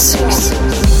Baltics.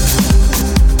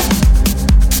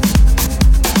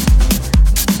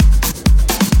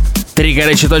 Три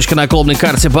горячие точки на клубной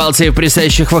карте Балтии в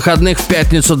предстоящих выходных. В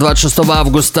пятницу 26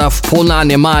 августа в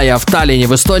Пунане, Мая в Таллине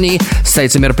в Эстонии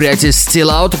состоится мероприятие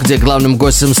Still Out, где главным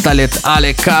гостем станет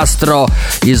Але Кастро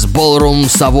из Ballroom,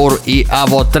 Savur и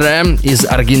Avotre из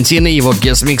Аргентины. Его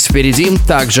гест-микс впереди.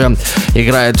 Также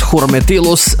играет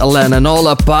Хурметилус, Лена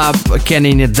Нола, Пап,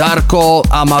 Кенни Дарко,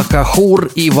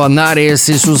 Амакахур, Иванариес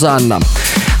и Сузанна.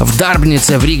 В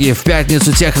Дарбнице в Риге в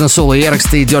пятницу техно-соло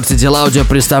Эркста и Dirty Dill Audio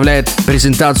представляет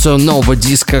презентацию нового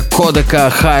диска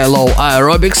Кодека High Low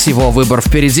Aerobics. Его выбор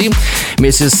впереди.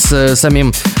 Вместе с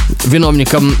самим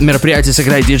виновником мероприятия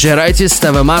сыграет DJ Райтис,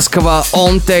 ТВ Маскова,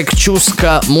 Онтек,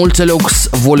 Чуска, Мультилюкс,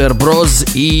 Волер Броз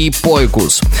и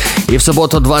Пойкус. И в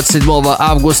субботу 27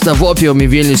 августа в Опиуме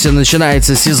в Вильнюсе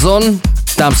начинается сезон.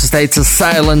 Там состоится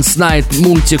Silence Night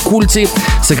Multi-Culti.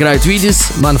 Сыграют Видис,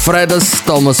 Манфредос,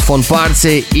 Томас фон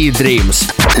Парти и Dreams.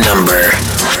 Number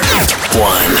 1.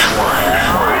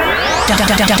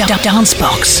 Dance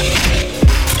Box.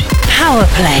 Power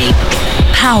Play.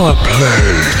 Power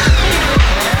Play.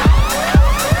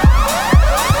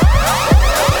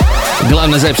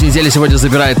 Главная запись недели сегодня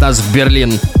забирает нас в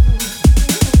Берлин.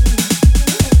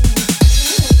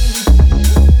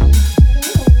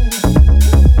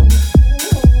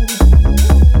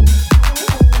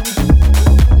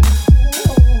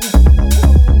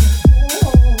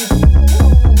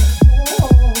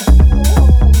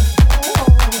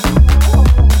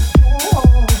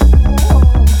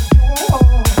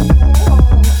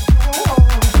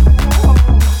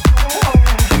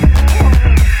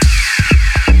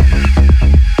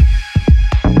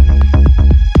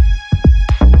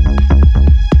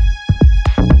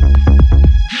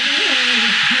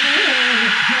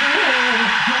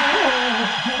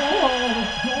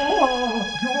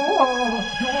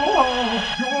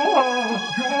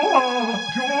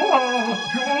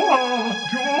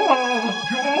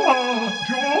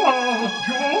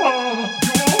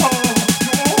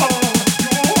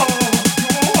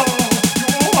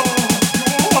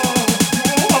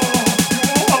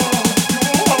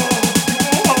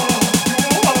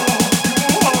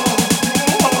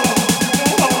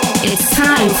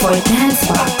 your dance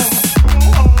box.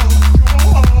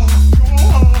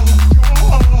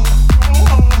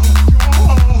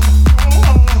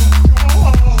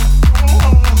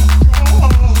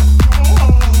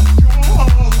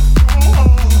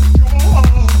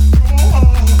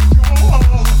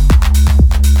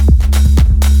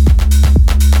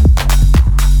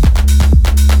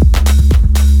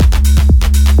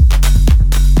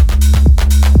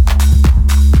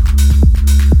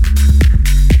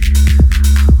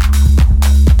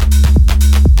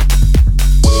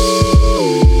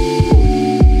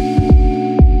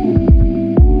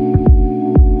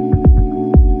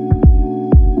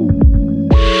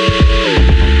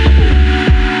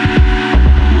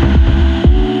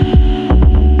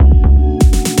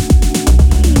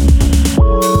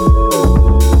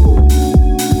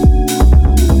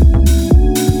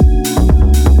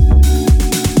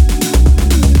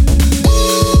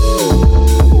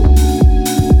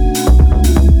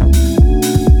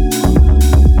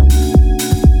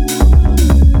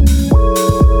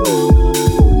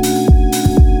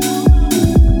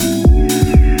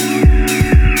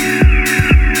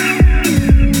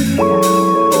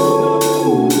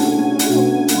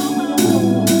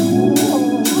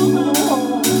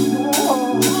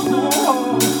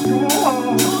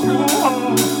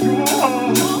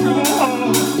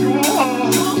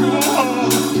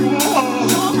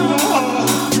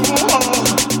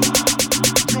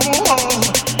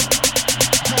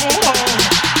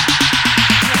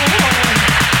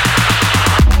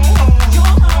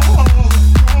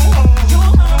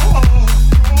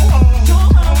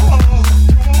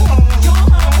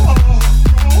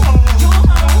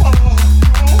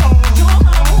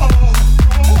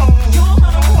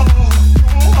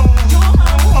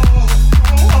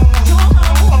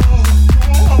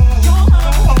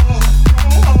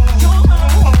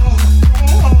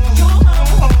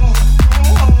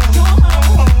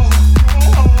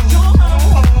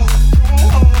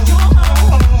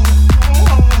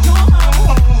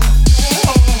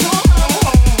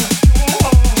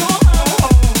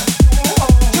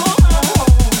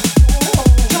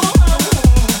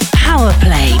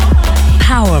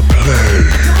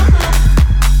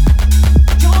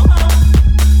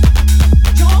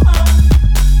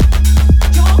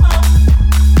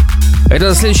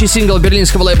 Это следующий сингл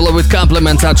берлинского лейбла With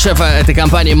Compliments от шефа этой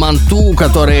компании Mantu,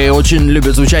 который очень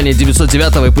любит звучание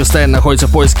 909 и постоянно находится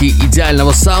в поиске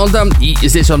идеального саунда. И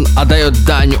здесь он отдает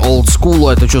дань олдскулу.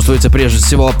 Это чувствуется прежде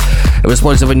всего в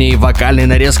использовании вокальной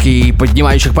нарезки и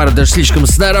поднимающих пару даже слишком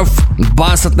снеров,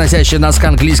 бас, относящий нас к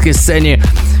английской сцене,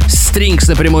 стрингс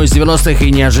напрямую из 90-х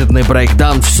и неожиданный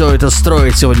брейкдаун. Все это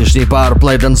строит сегодняшний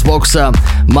Powerplay Dancebox.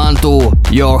 Mantu,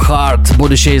 Your Heart,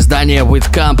 будущее издание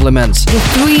With Compliments. The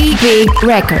three big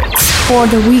records for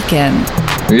the weekend.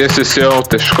 Es jau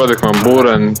te Škodekam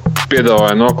Būren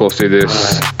piedāvāju noklausīties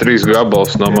 3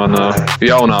 gabalus no mana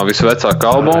jaunā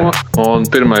visvecākā albuma, un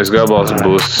pirmais gabals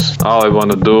būs All I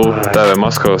Wanna Do TV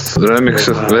Maskavas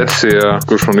remixa versijā,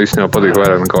 kurš man īstenībā patīk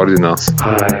vairāk nekā oriģināls.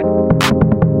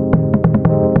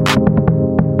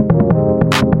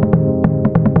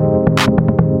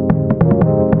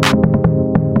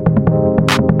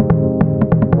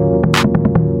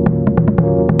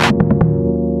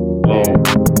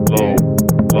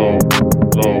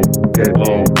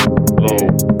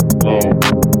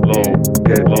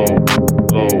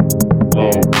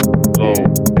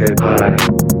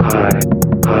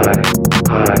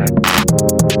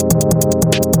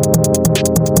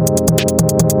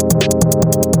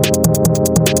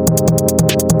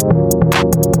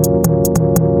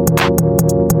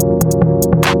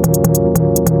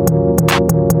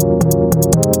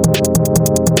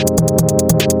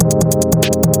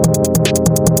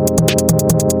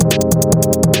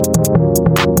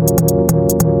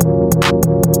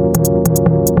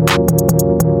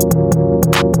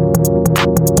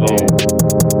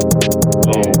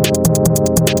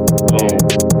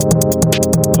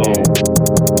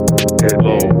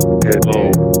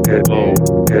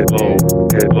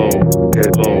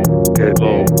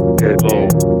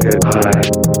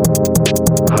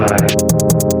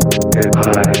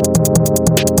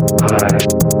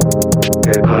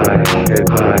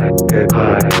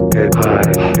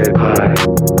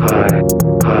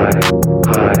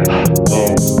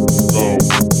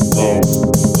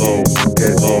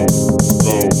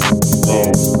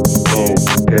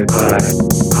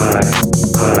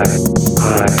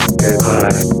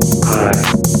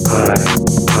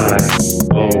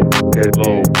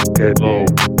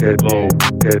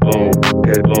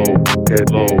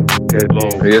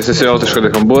 Es jau te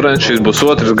Škodekam Būren, šis būs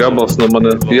otrs gabals no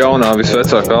mana jaunā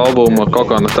visvecākā albuma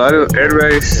Coconut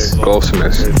Airways.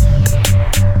 Klausamies!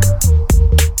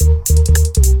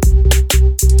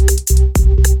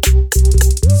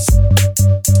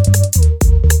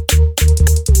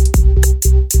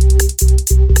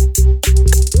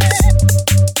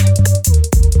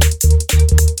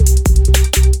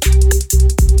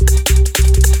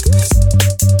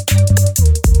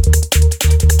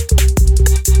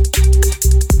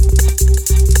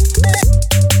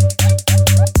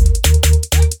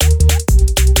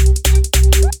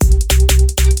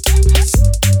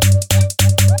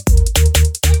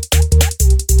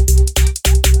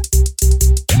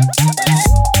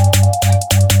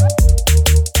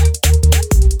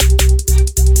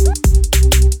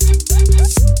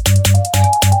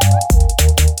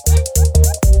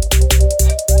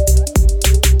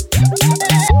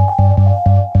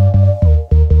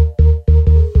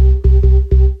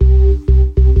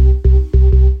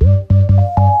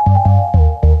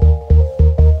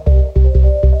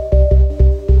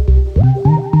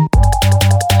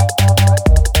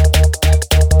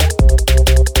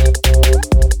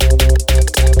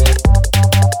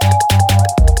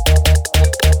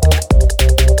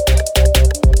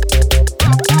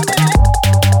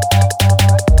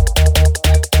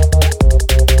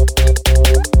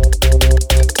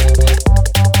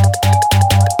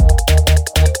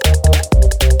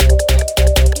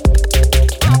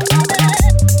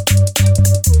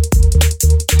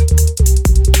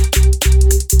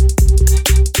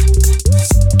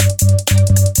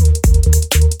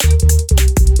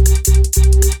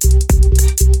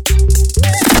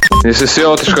 Es esmu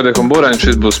jautrs, ka Burēns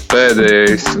šis būs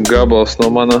pēdējais gabals no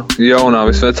mana jaunā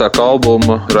visvecākā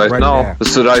albuma Right Now.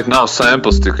 Tas Right Now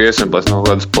samples tika iesamplēts no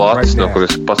kādas plātas, no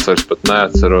kuras pats vairs pat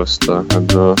neatceros.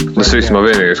 Tas viss man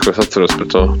vienīgais, ko es atceros par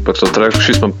to treku.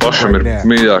 Šis man pašam ir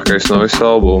mīļākais no visa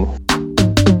albuma.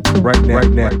 Right now.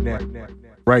 Right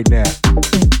now.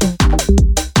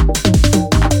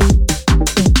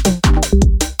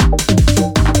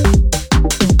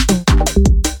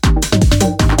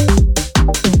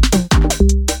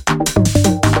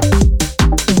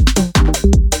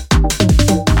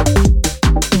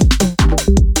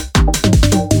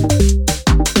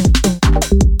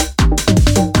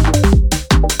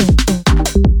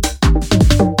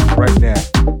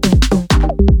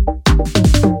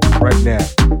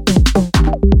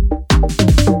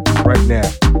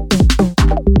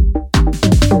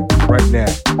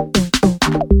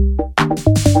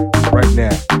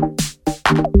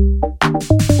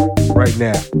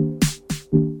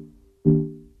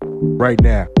 Right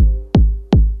now.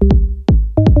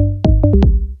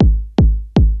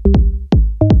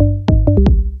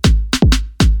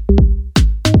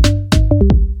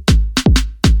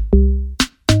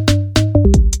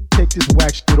 Take this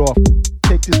whack shit off.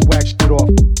 Take this whack shit off.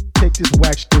 Take this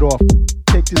whack shit off.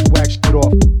 Take this whack shit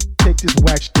off. Take this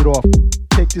whack shit off.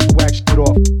 Take this whack shit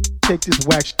off. Take this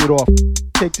whack shit off.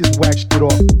 Take this whack shit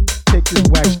off. Take this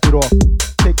whack shit off.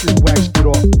 Take this whack shit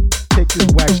off. Take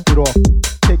this whack shit off.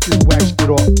 Take this whack shit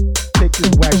off. Take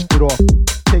this whack shit off.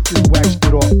 Take this whack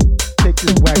shit off. Take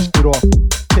this whack shit off.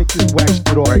 Take this whack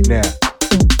shit off right now.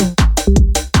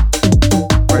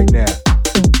 Right now.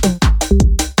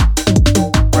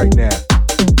 Right now.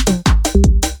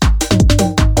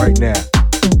 Right now.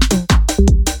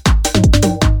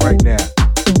 Right now. Right now.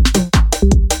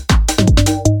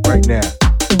 Right now.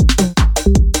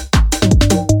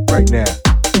 Right now.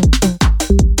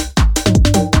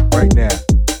 Right now.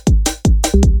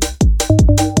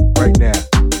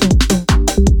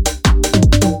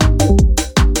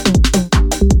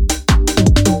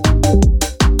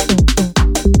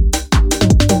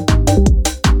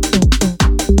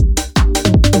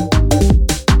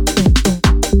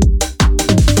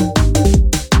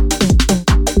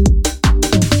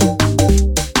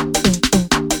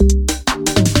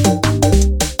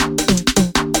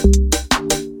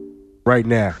 Right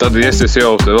now. Tad es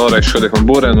jau vēlreiz šodien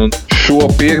Burēnu, un šo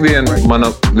piekdienu mana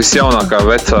visjaunākā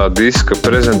vecā diska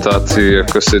prezentācija,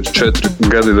 kas ir 4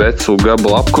 gadi vecu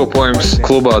gabalu apkopojums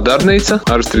klubā Darbnīca,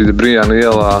 Arstrīda Brijāna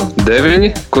ielā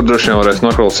 9, kur droši vien varēs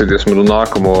noklausīties manu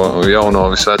nākamo jauno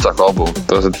visvecāko albumu.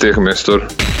 Tātad tiekamies tur.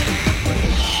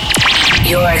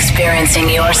 You're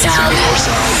experiencing your sound.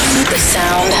 The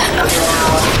sound of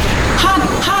now.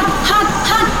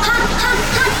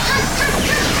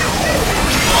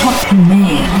 Hot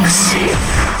mix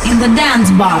in the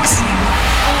dance box.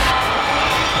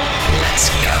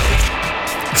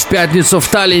 В пятницу в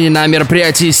Таллине на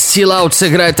мероприятии Still Out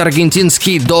сыграет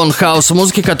аргентинский Don House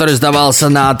музыки, который издавался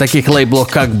на таких лейблах,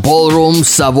 как Ballroom,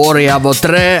 Savor и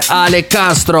Avotre, Але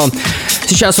Кастро.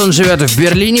 Сейчас он живет в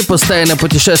Берлине, постоянно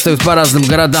путешествует по разным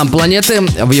городам планеты.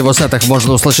 В его сетах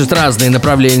можно услышать разные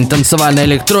направления танцевальной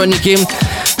электроники,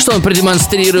 что он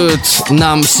продемонстрирует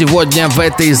нам сегодня в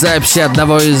этой записи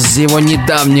одного из его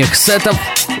недавних сетов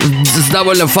с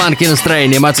довольно фанки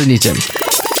настроением. Оцените.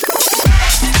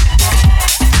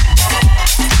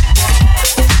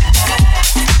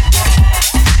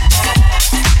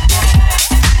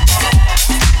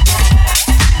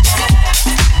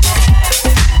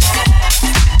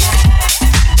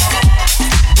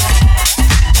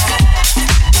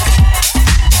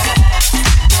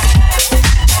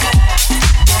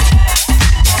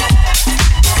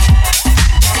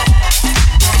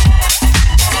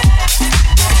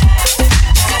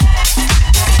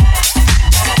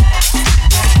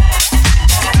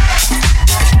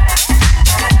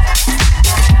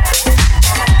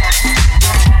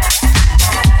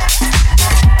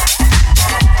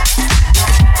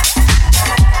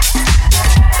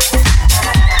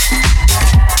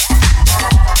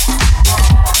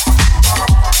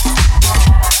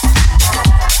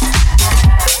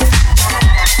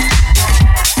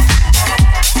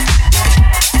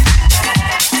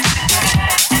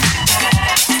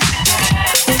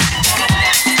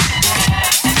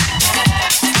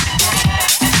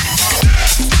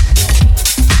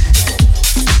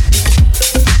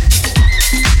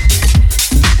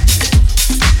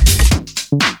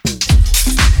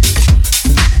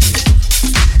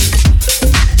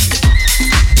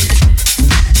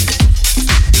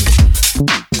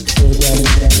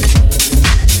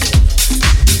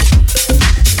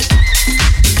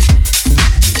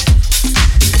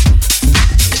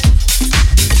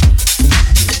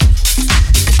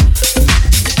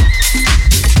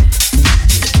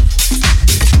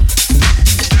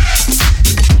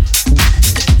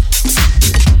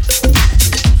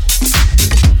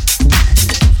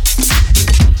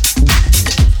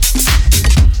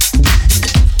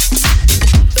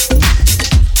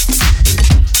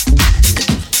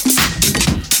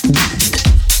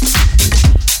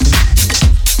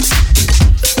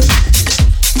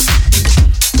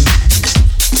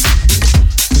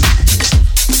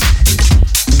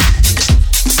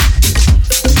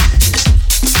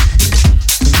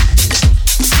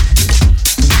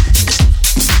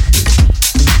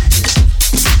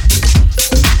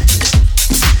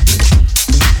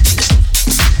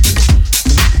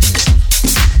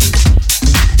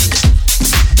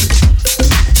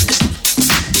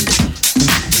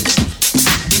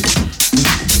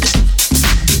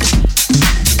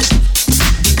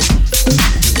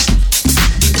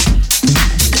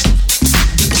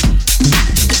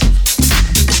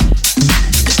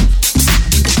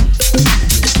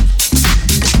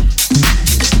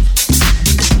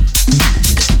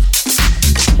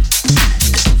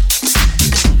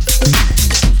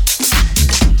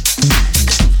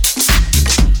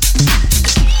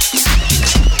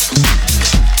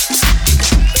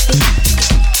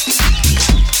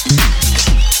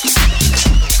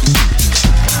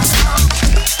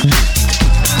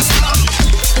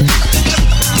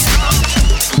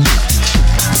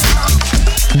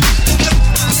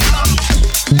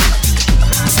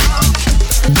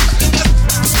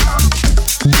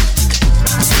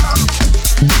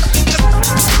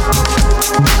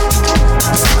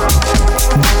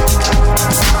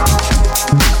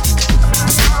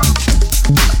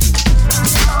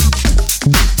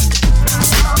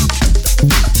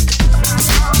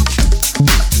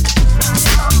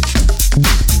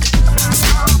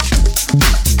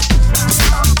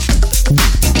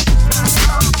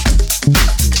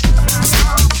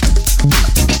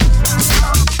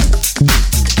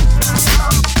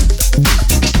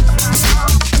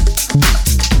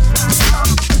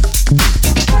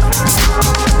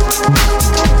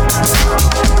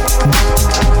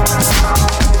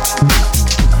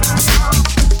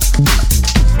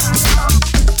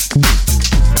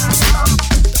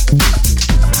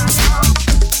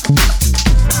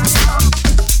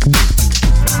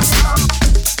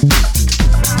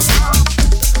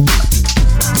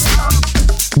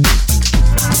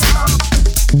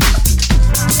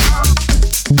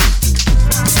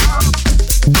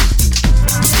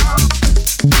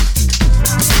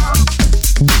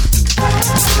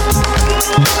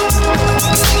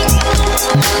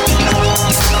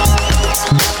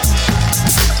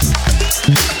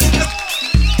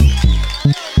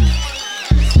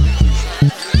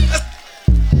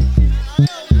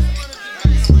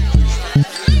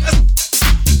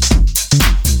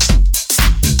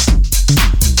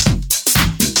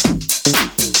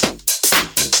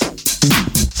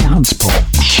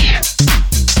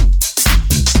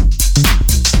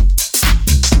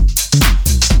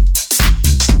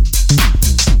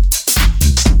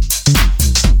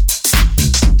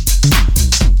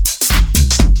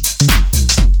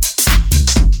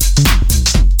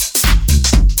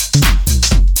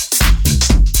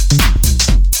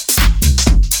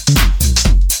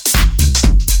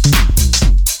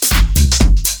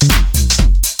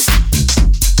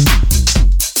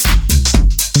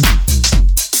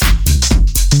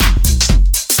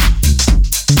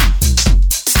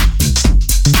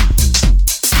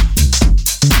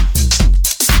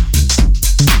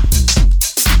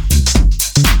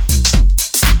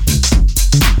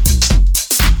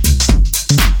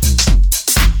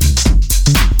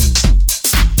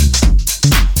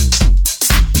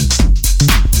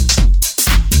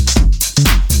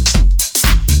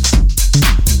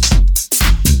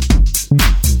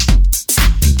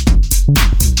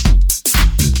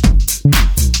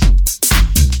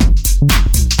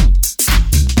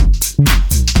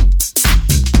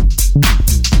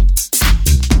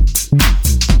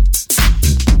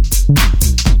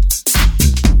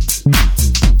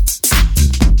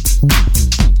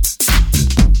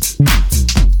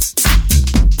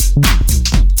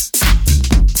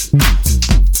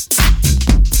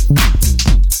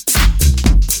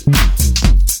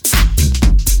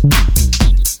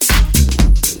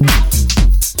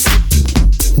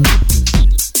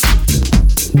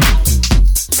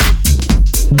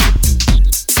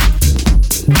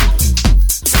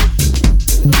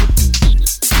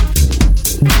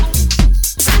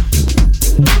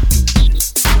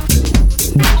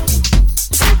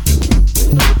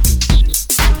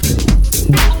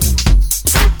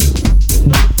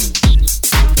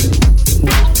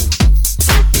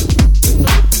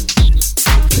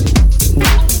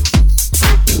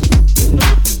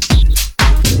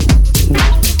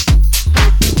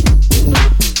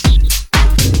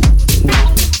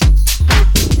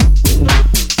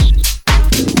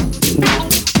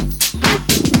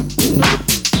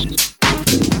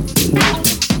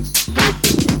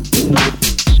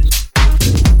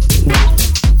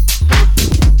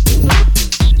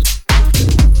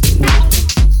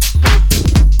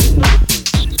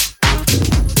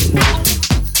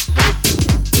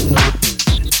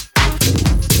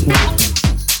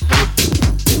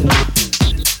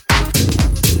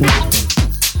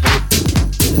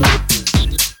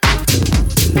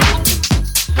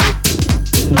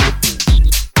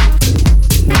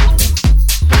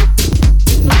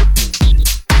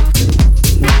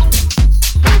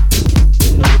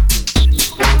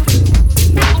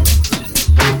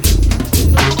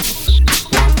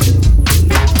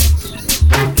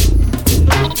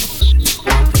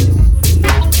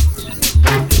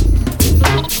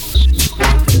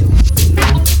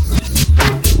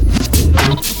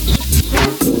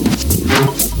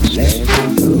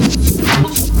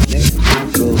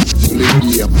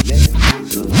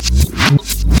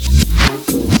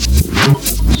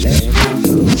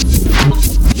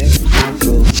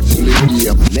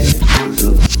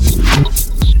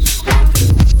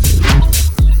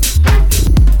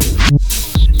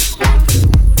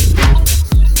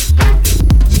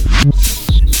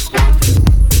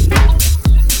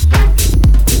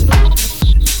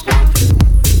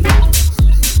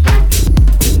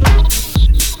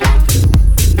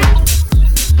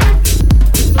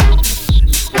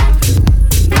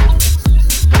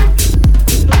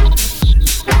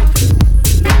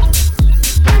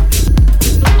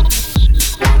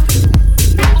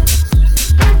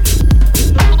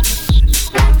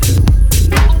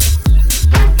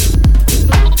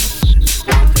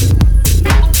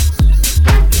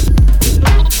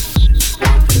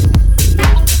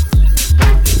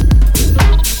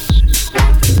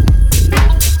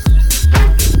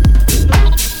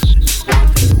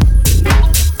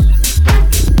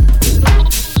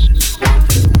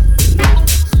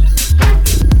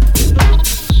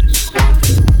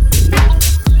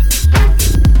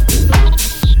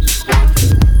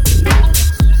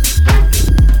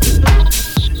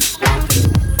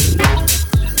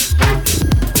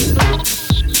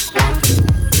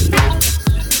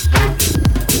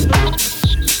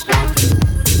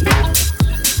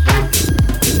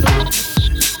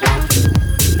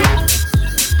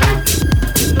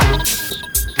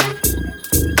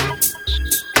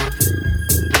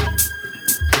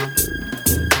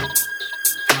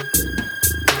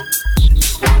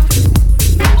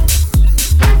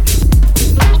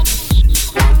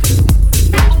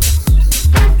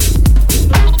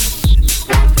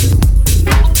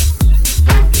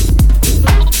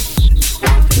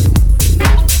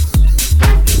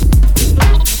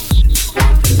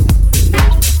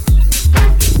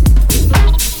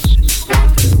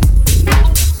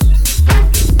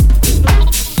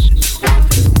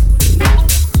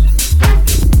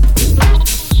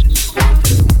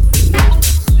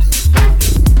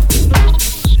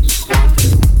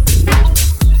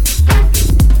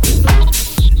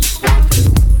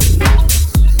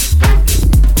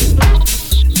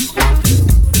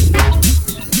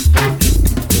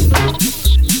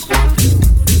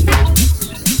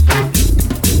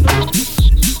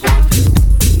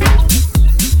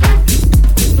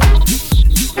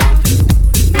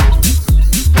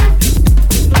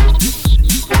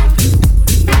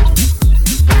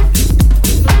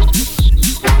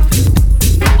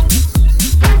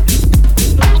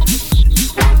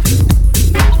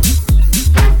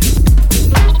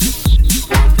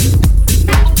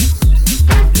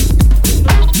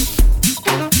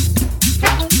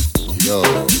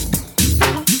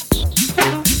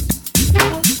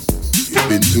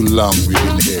 long we've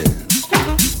been here.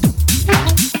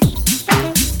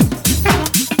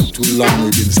 Too long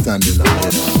we've been standing up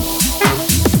here.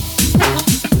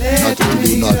 Nothing to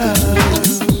do, nothing.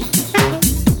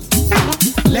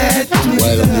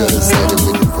 While on the other side of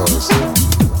the forest.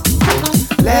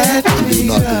 Do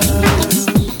nothing.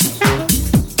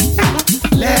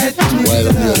 While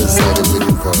on the other side of the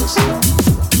forest.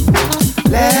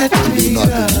 Do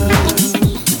nothing.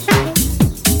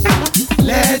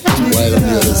 While on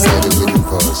the other side of the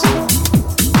forest.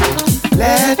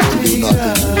 Do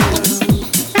nothing.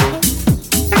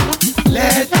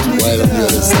 While on the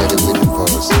other side of the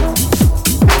forest.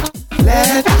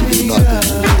 Do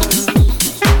nothing.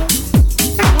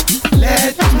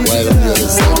 While on the other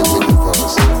side of the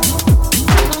forest.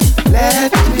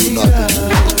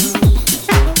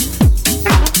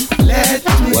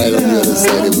 While on the other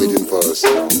side, they're waiting for us.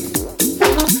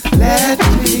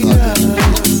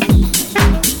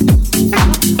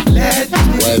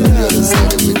 While on the other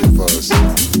side, they're waiting for us.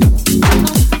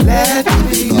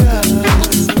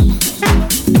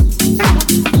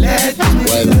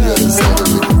 While on the other side,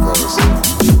 they're waiting for us.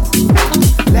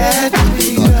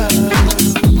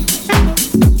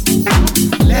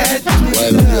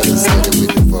 While on the other side, they're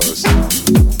waiting for us. While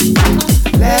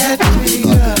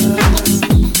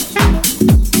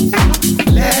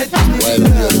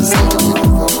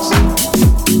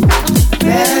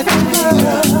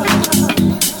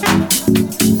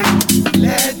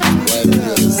on the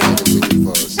other side, they're waiting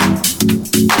for us.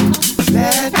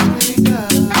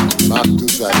 Back to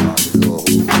side.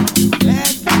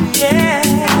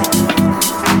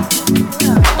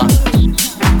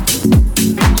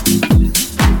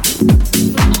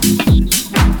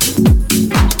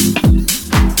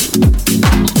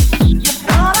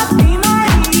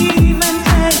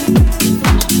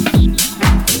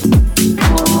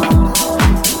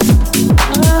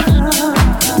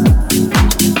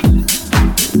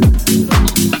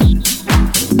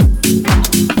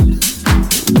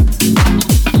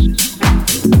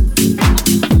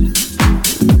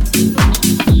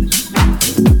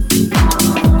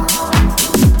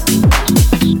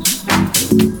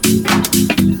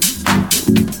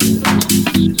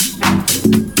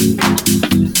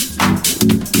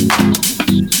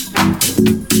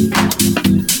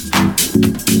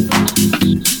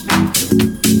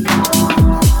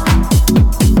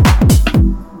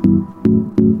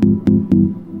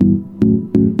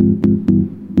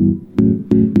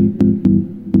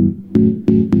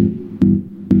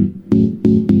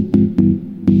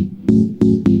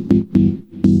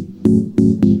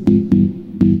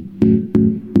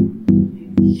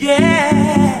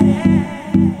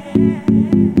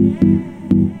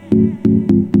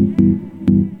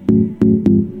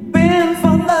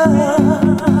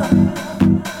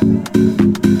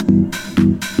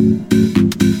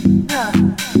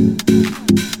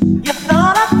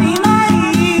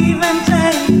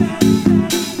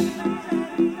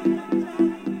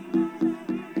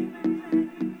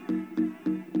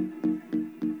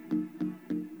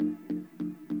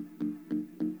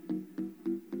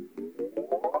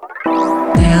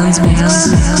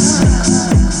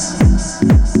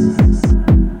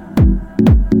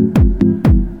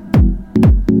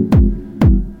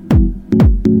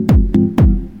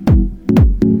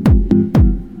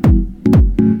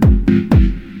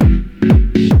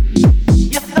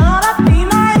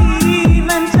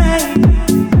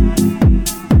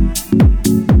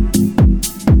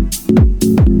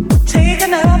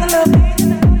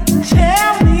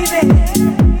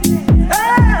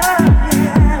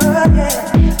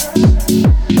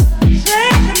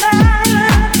 Shake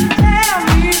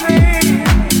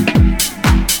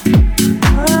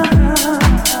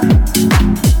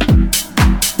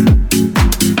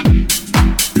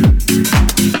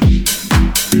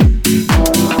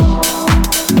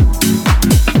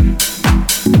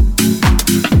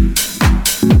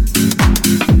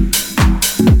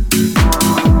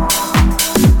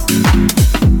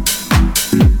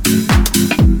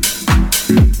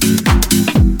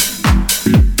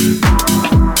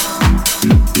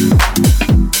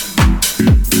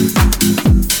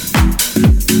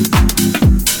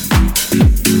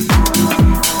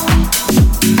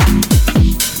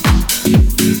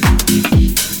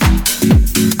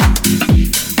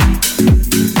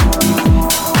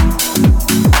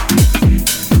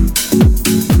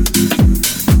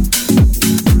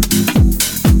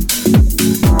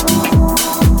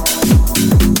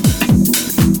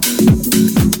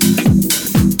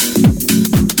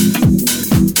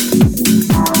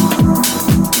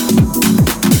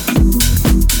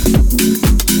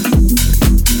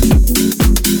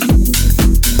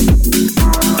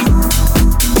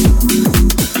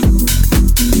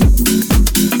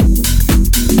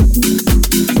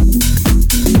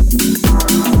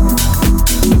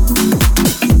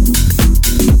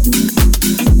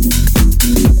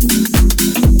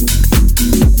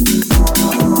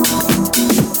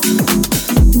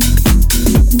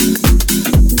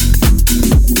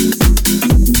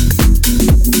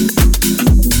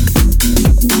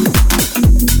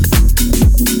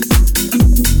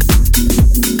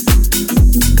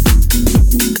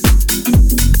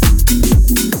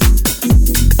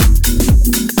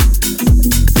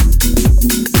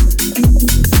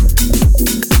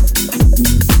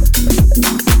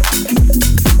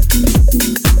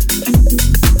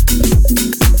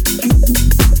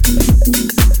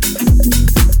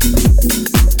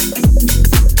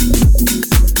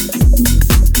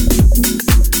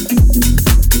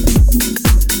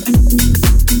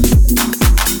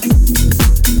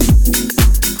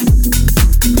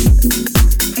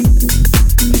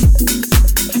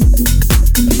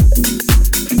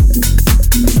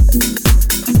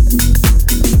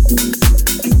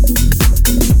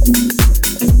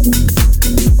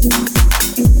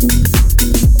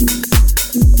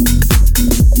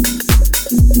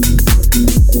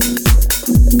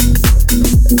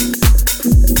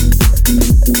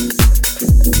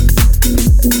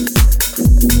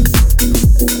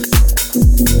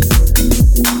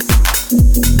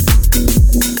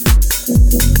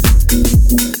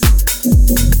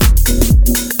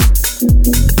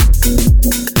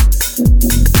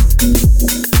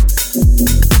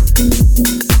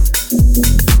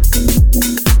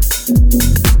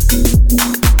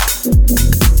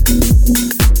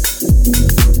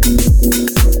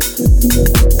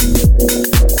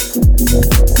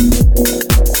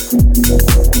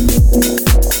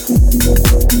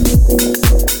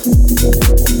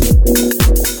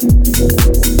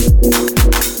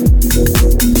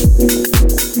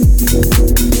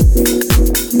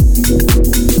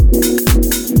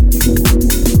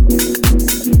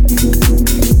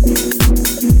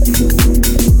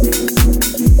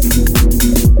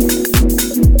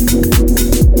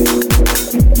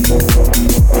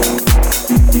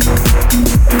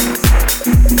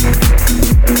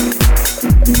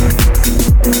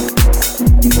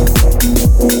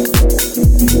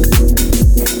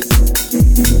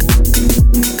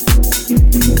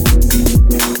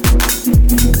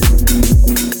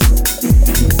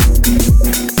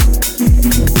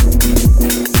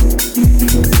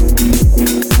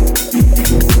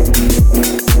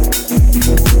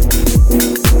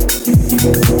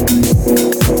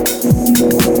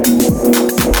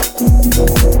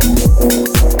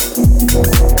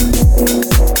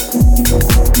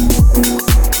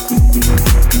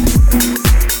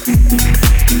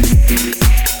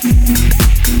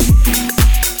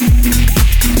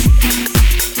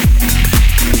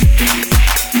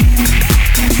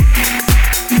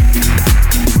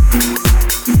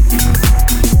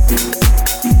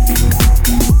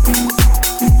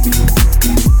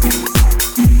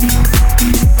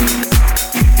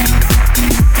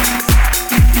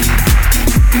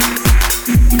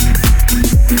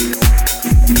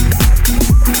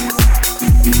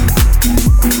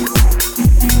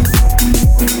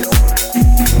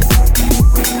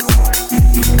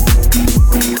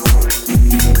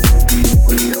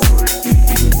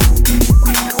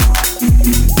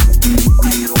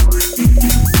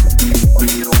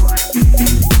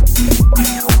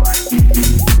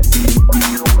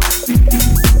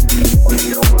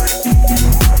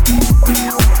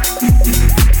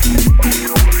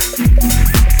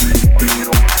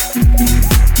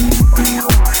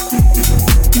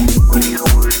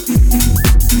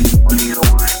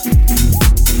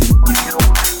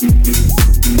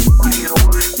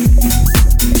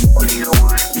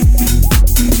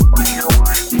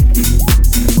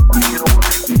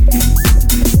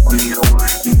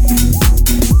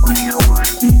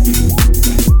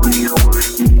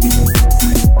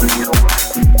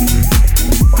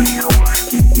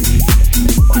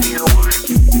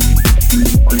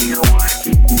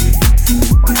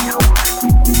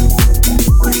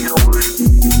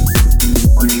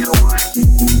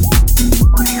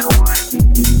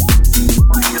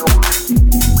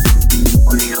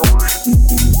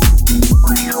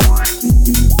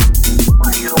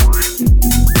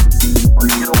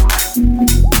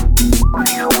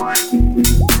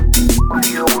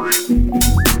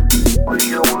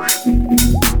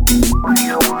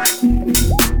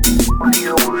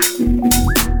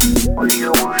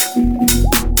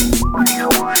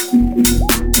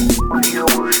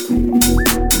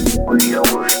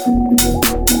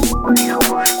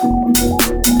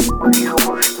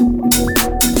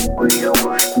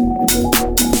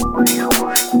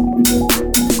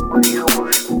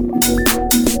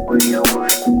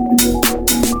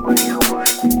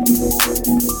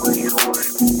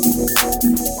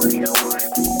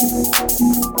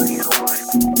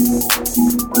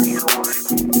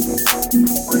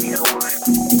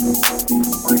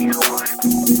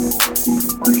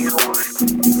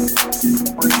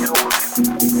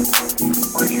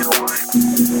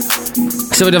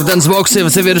Сегодня в Дэнсбоксе в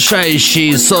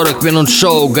завершающий 40 минут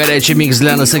шоу горячий микс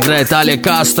для нас играет Али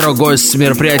Кастро, гость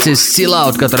мероприятия Still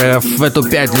Out, которое в эту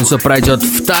пятницу пройдет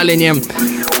в Таллине.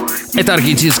 Это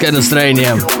аргентинское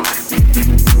настроение.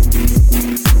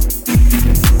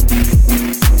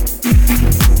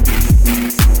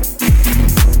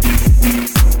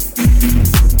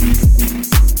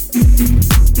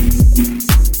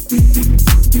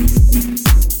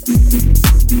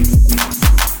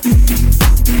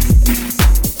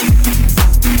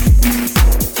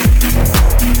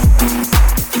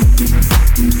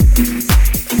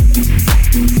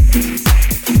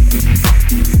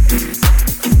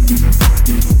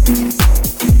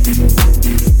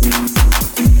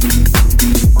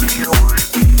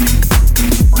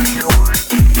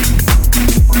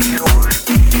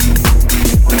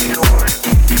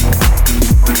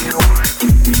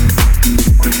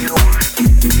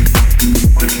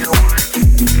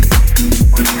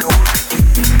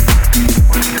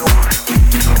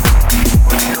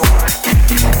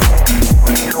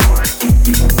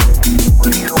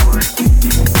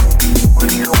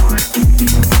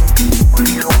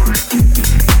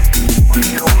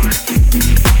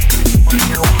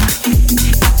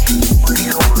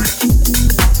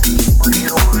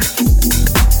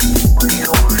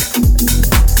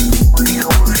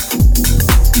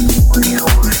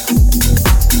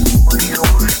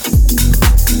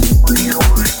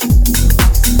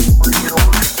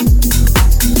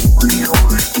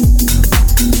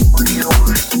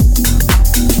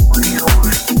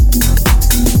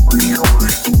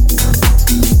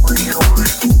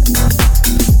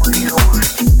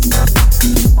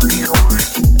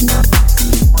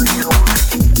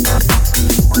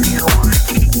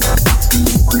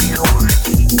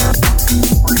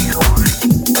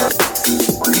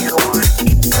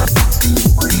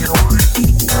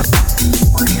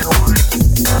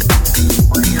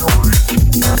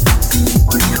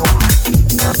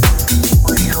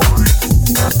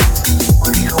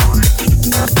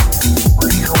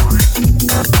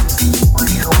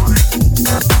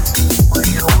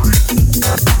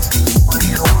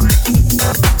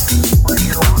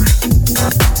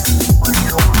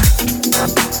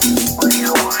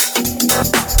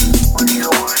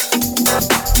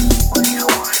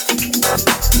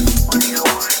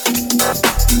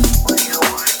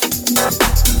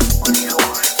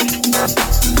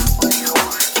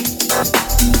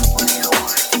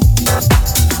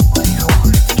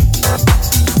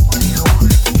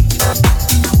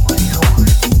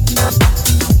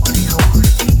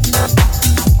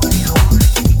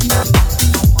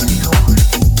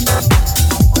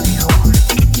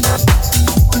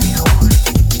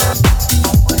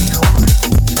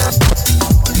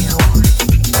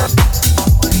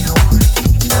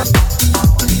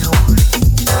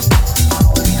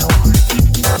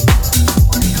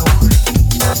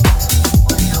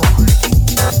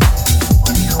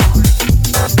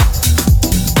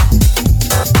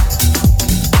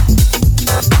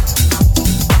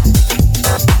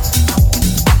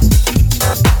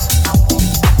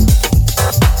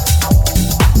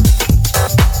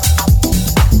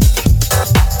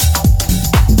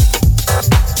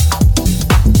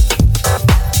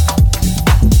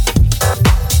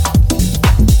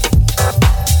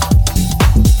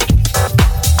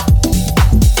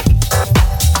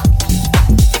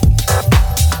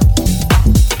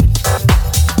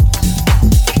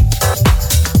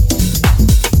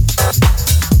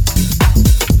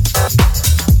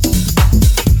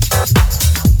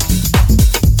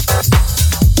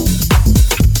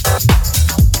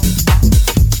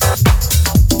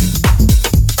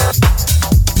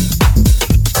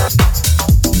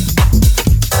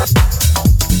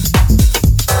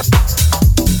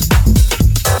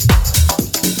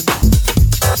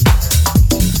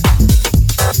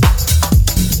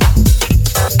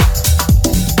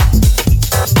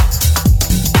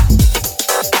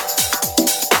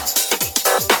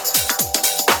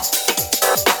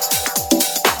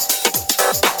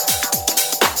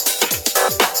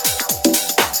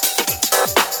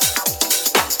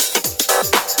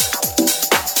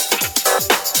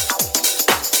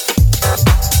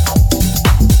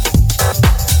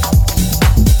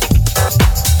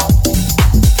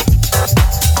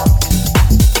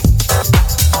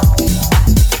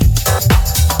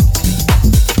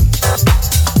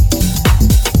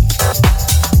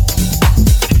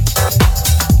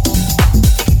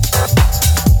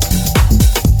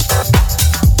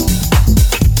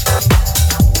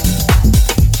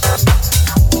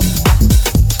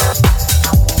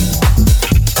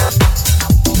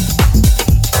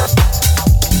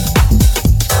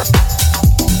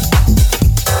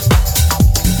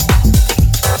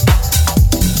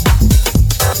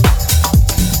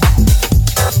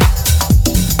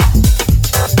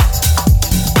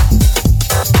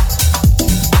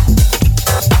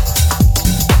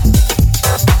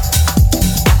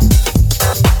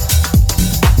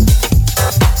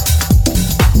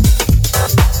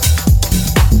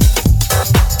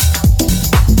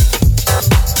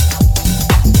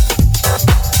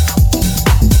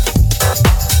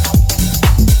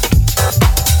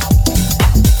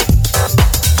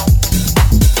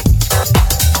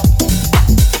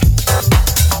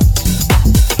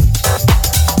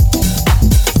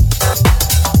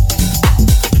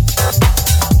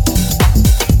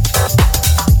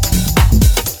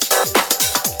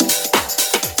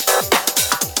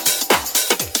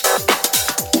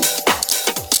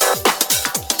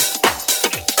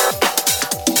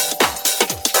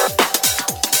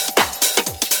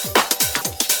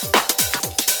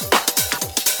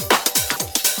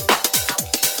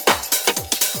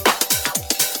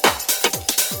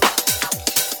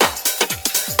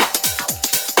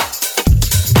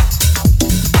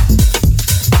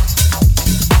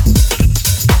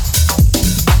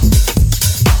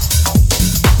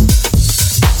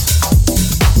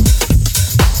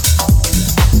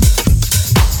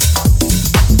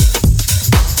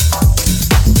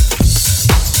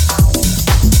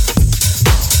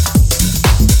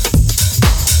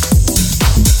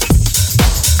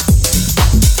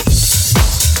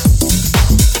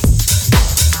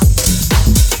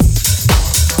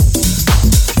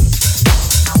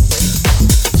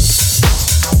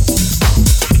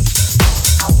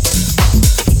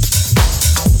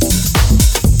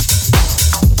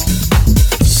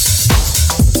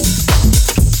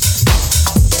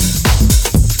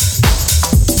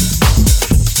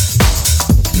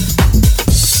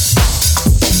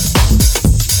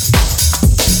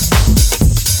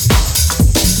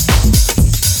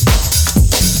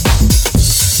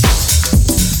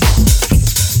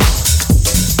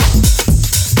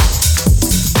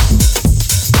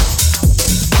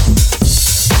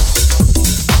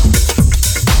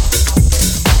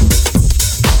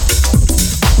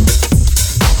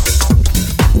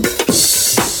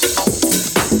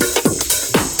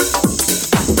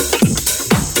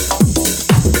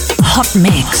 Hot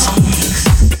Mix.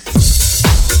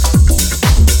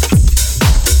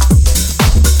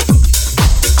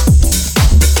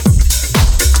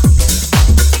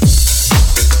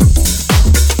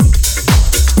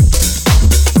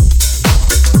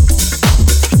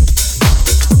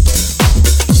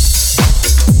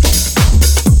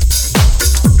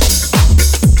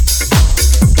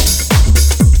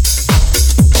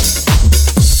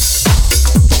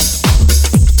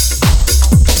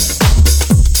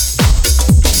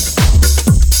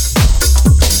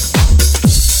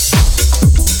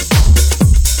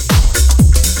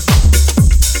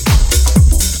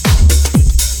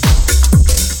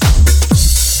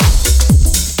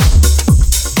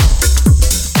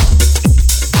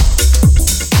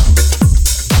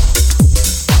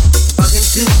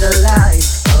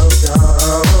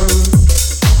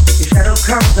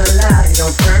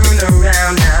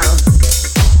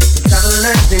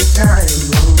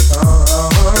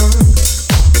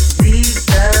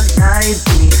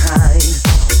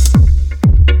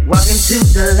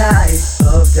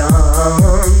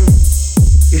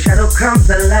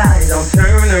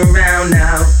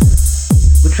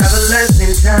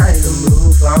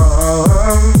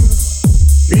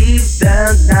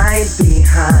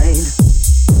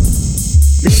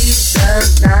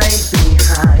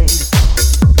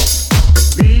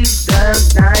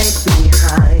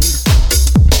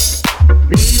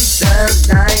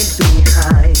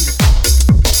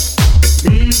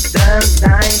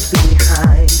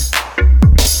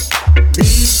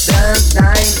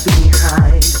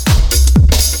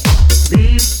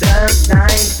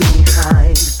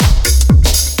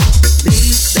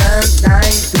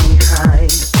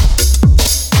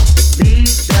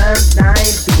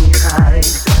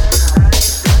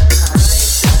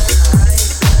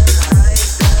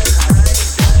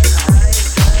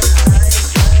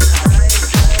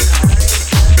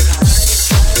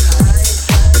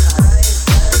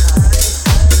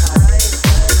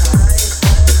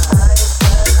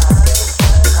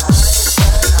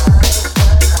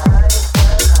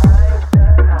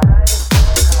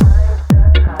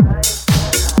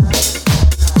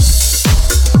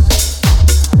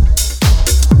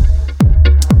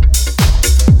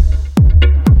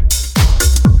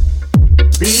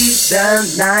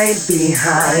 Night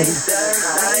behind.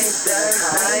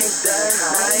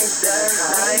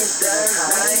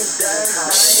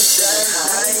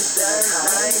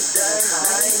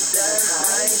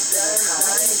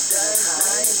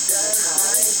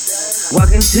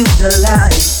 Walk into the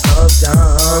light of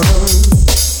dawn.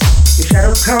 Your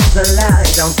shadow comes alive.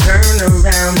 Don't turn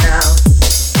around now.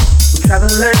 We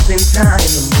travelers in time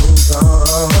to move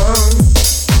on.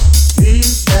 Leave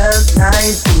the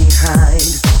night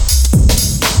behind.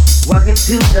 Walk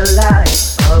into the light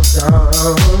of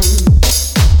dawn.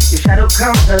 Your shadow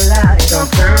comes alive.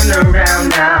 Don't turn around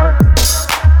now.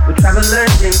 We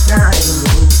travelers in time to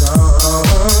move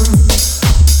on.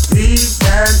 Leave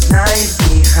the night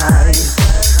behind.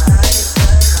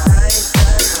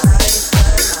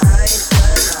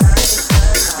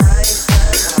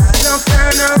 Don't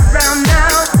turn around now.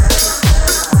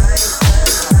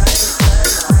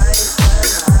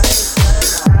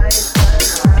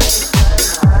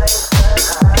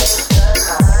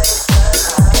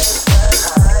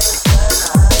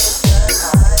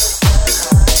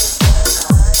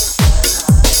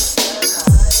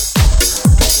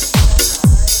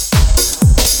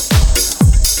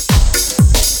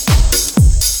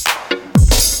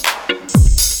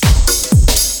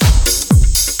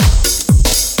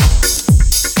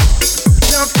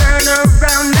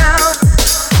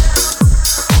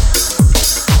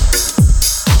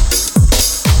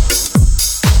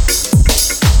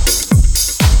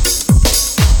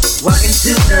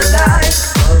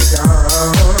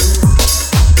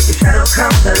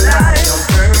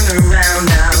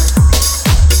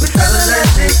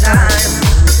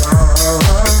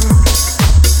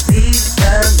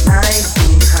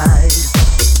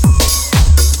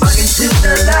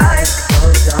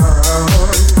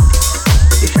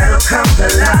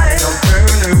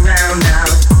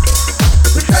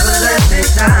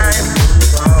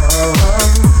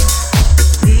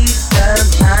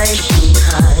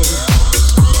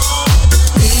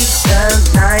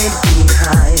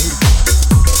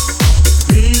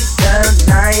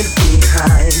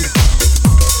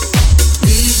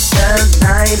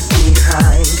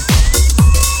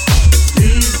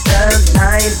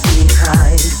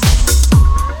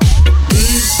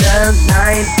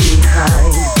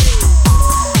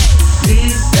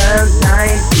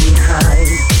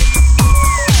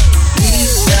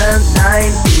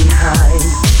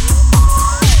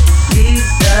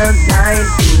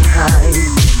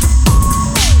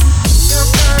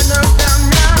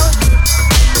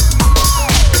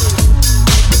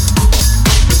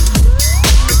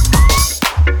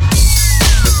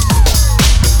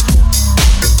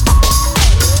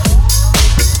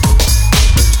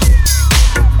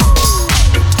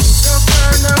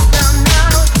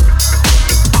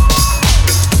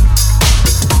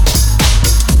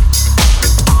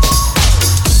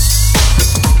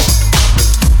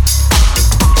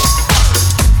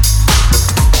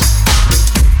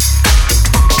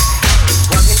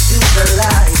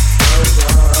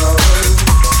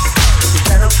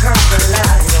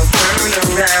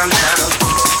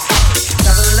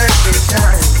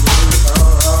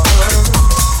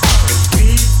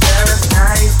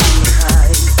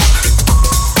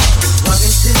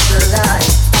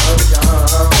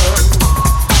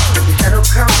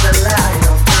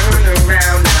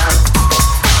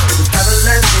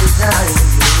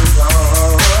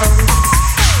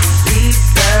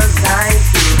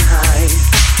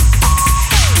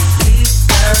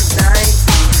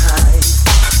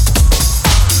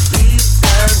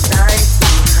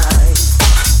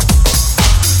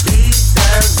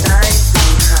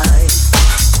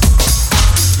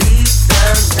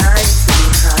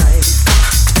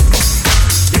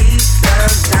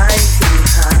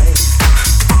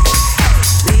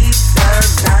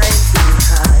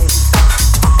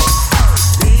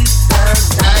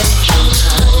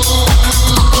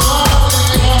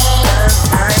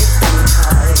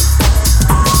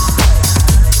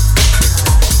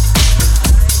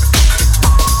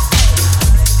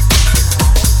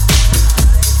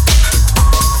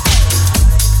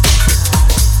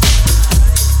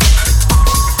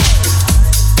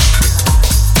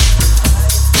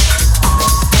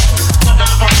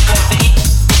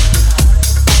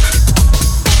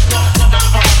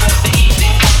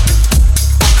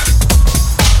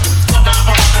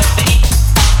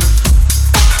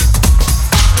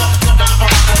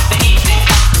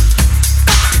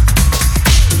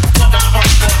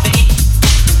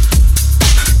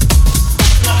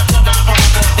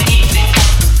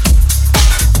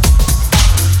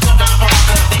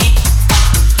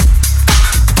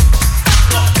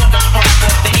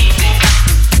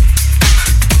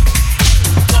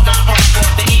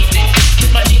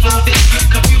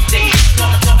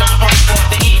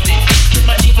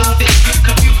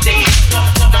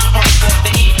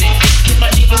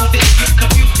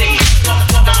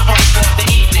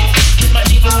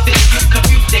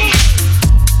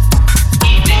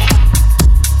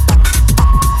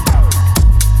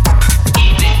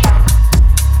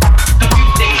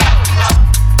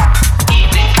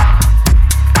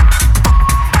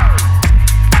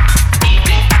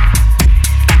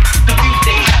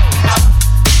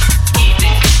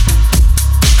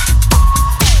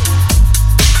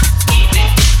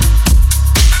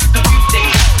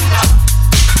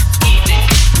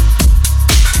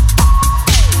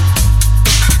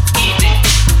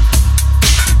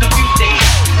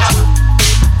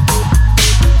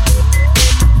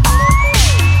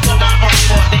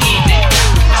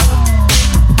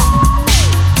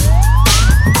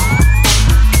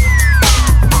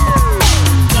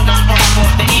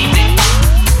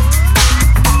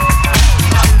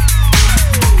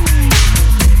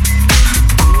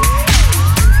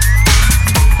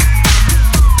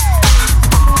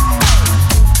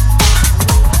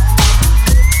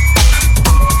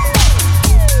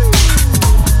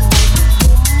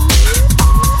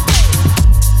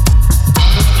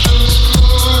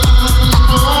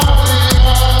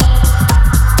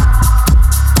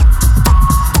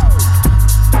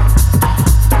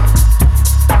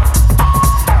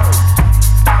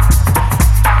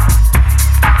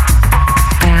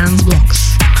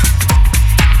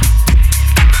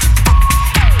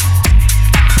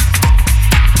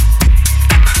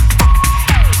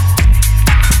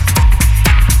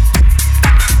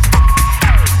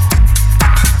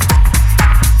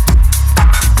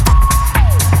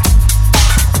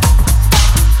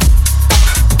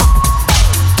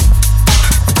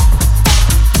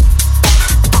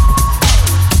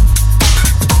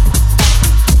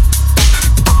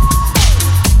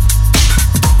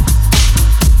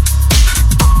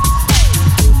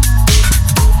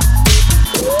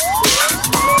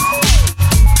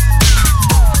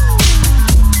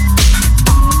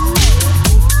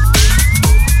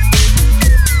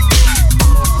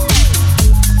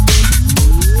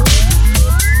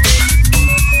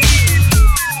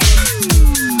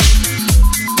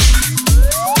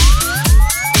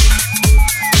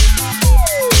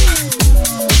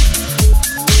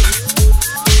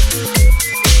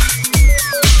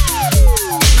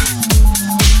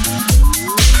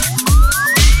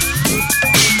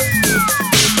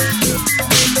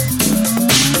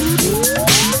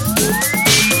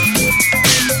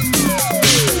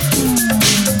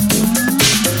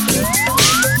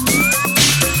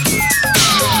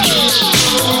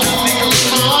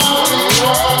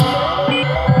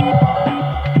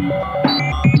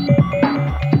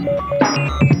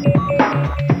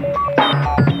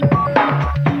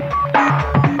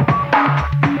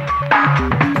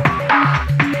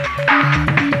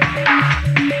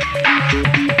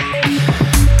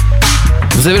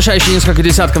 В завершающие несколько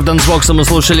десятков дансбокса мы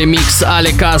слушали микс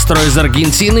Али Кастро из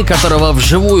Аргентины, которого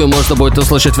вживую можно будет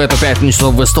услышать в эту пятницу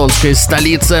в эстонской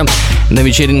столице на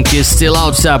вечеринке Still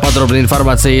Out. Вся подробная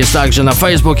информация есть также на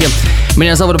Фейсбуке.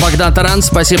 Меня зовут Богдан Таран.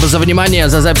 Спасибо за внимание.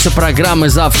 За запись программы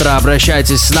завтра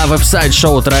обращайтесь на веб-сайт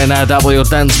шоу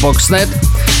www.dancebox.net.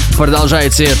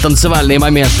 Продолжайте танцевальные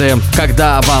моменты,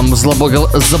 когда вам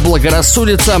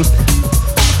заблагорассудится.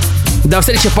 До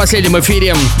встречи в последнем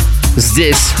эфире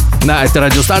здесь, на этой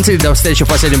радиостанции. До встречи в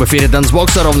последнем эфире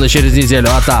Дансбокса ровно через неделю.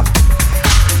 Ата!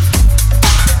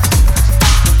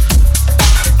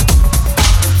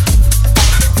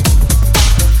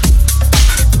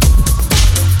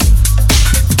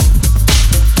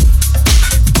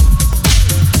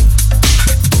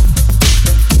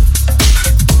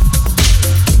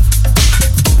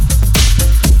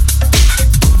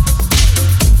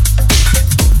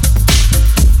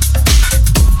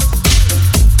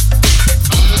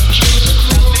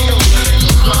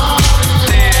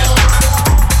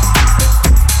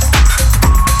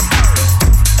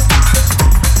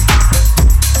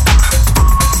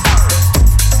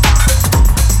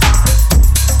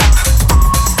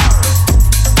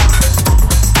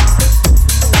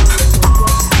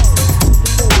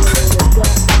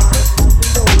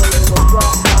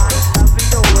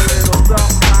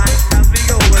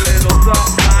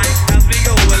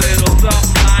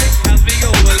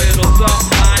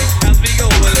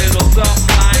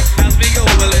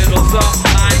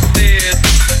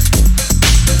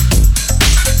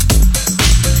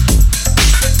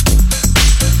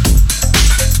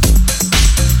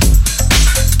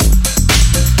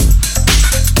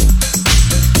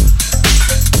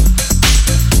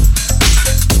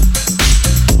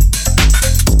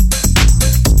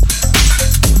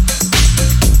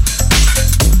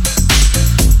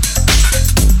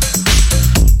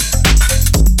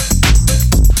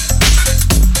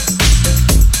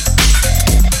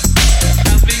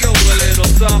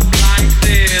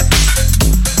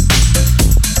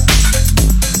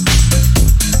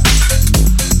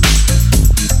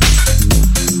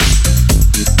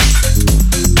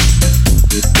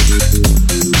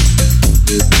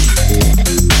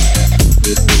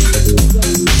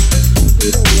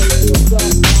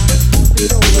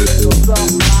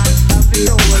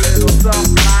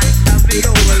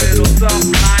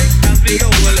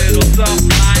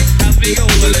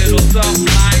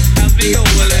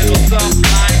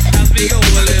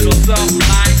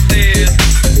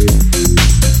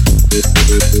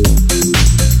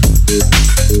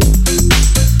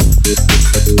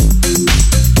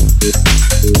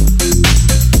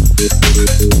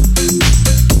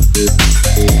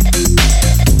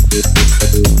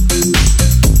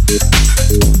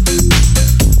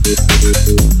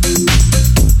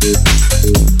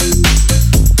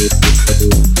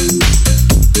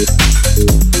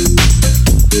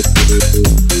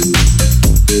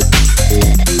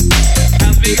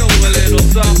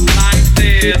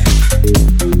 this.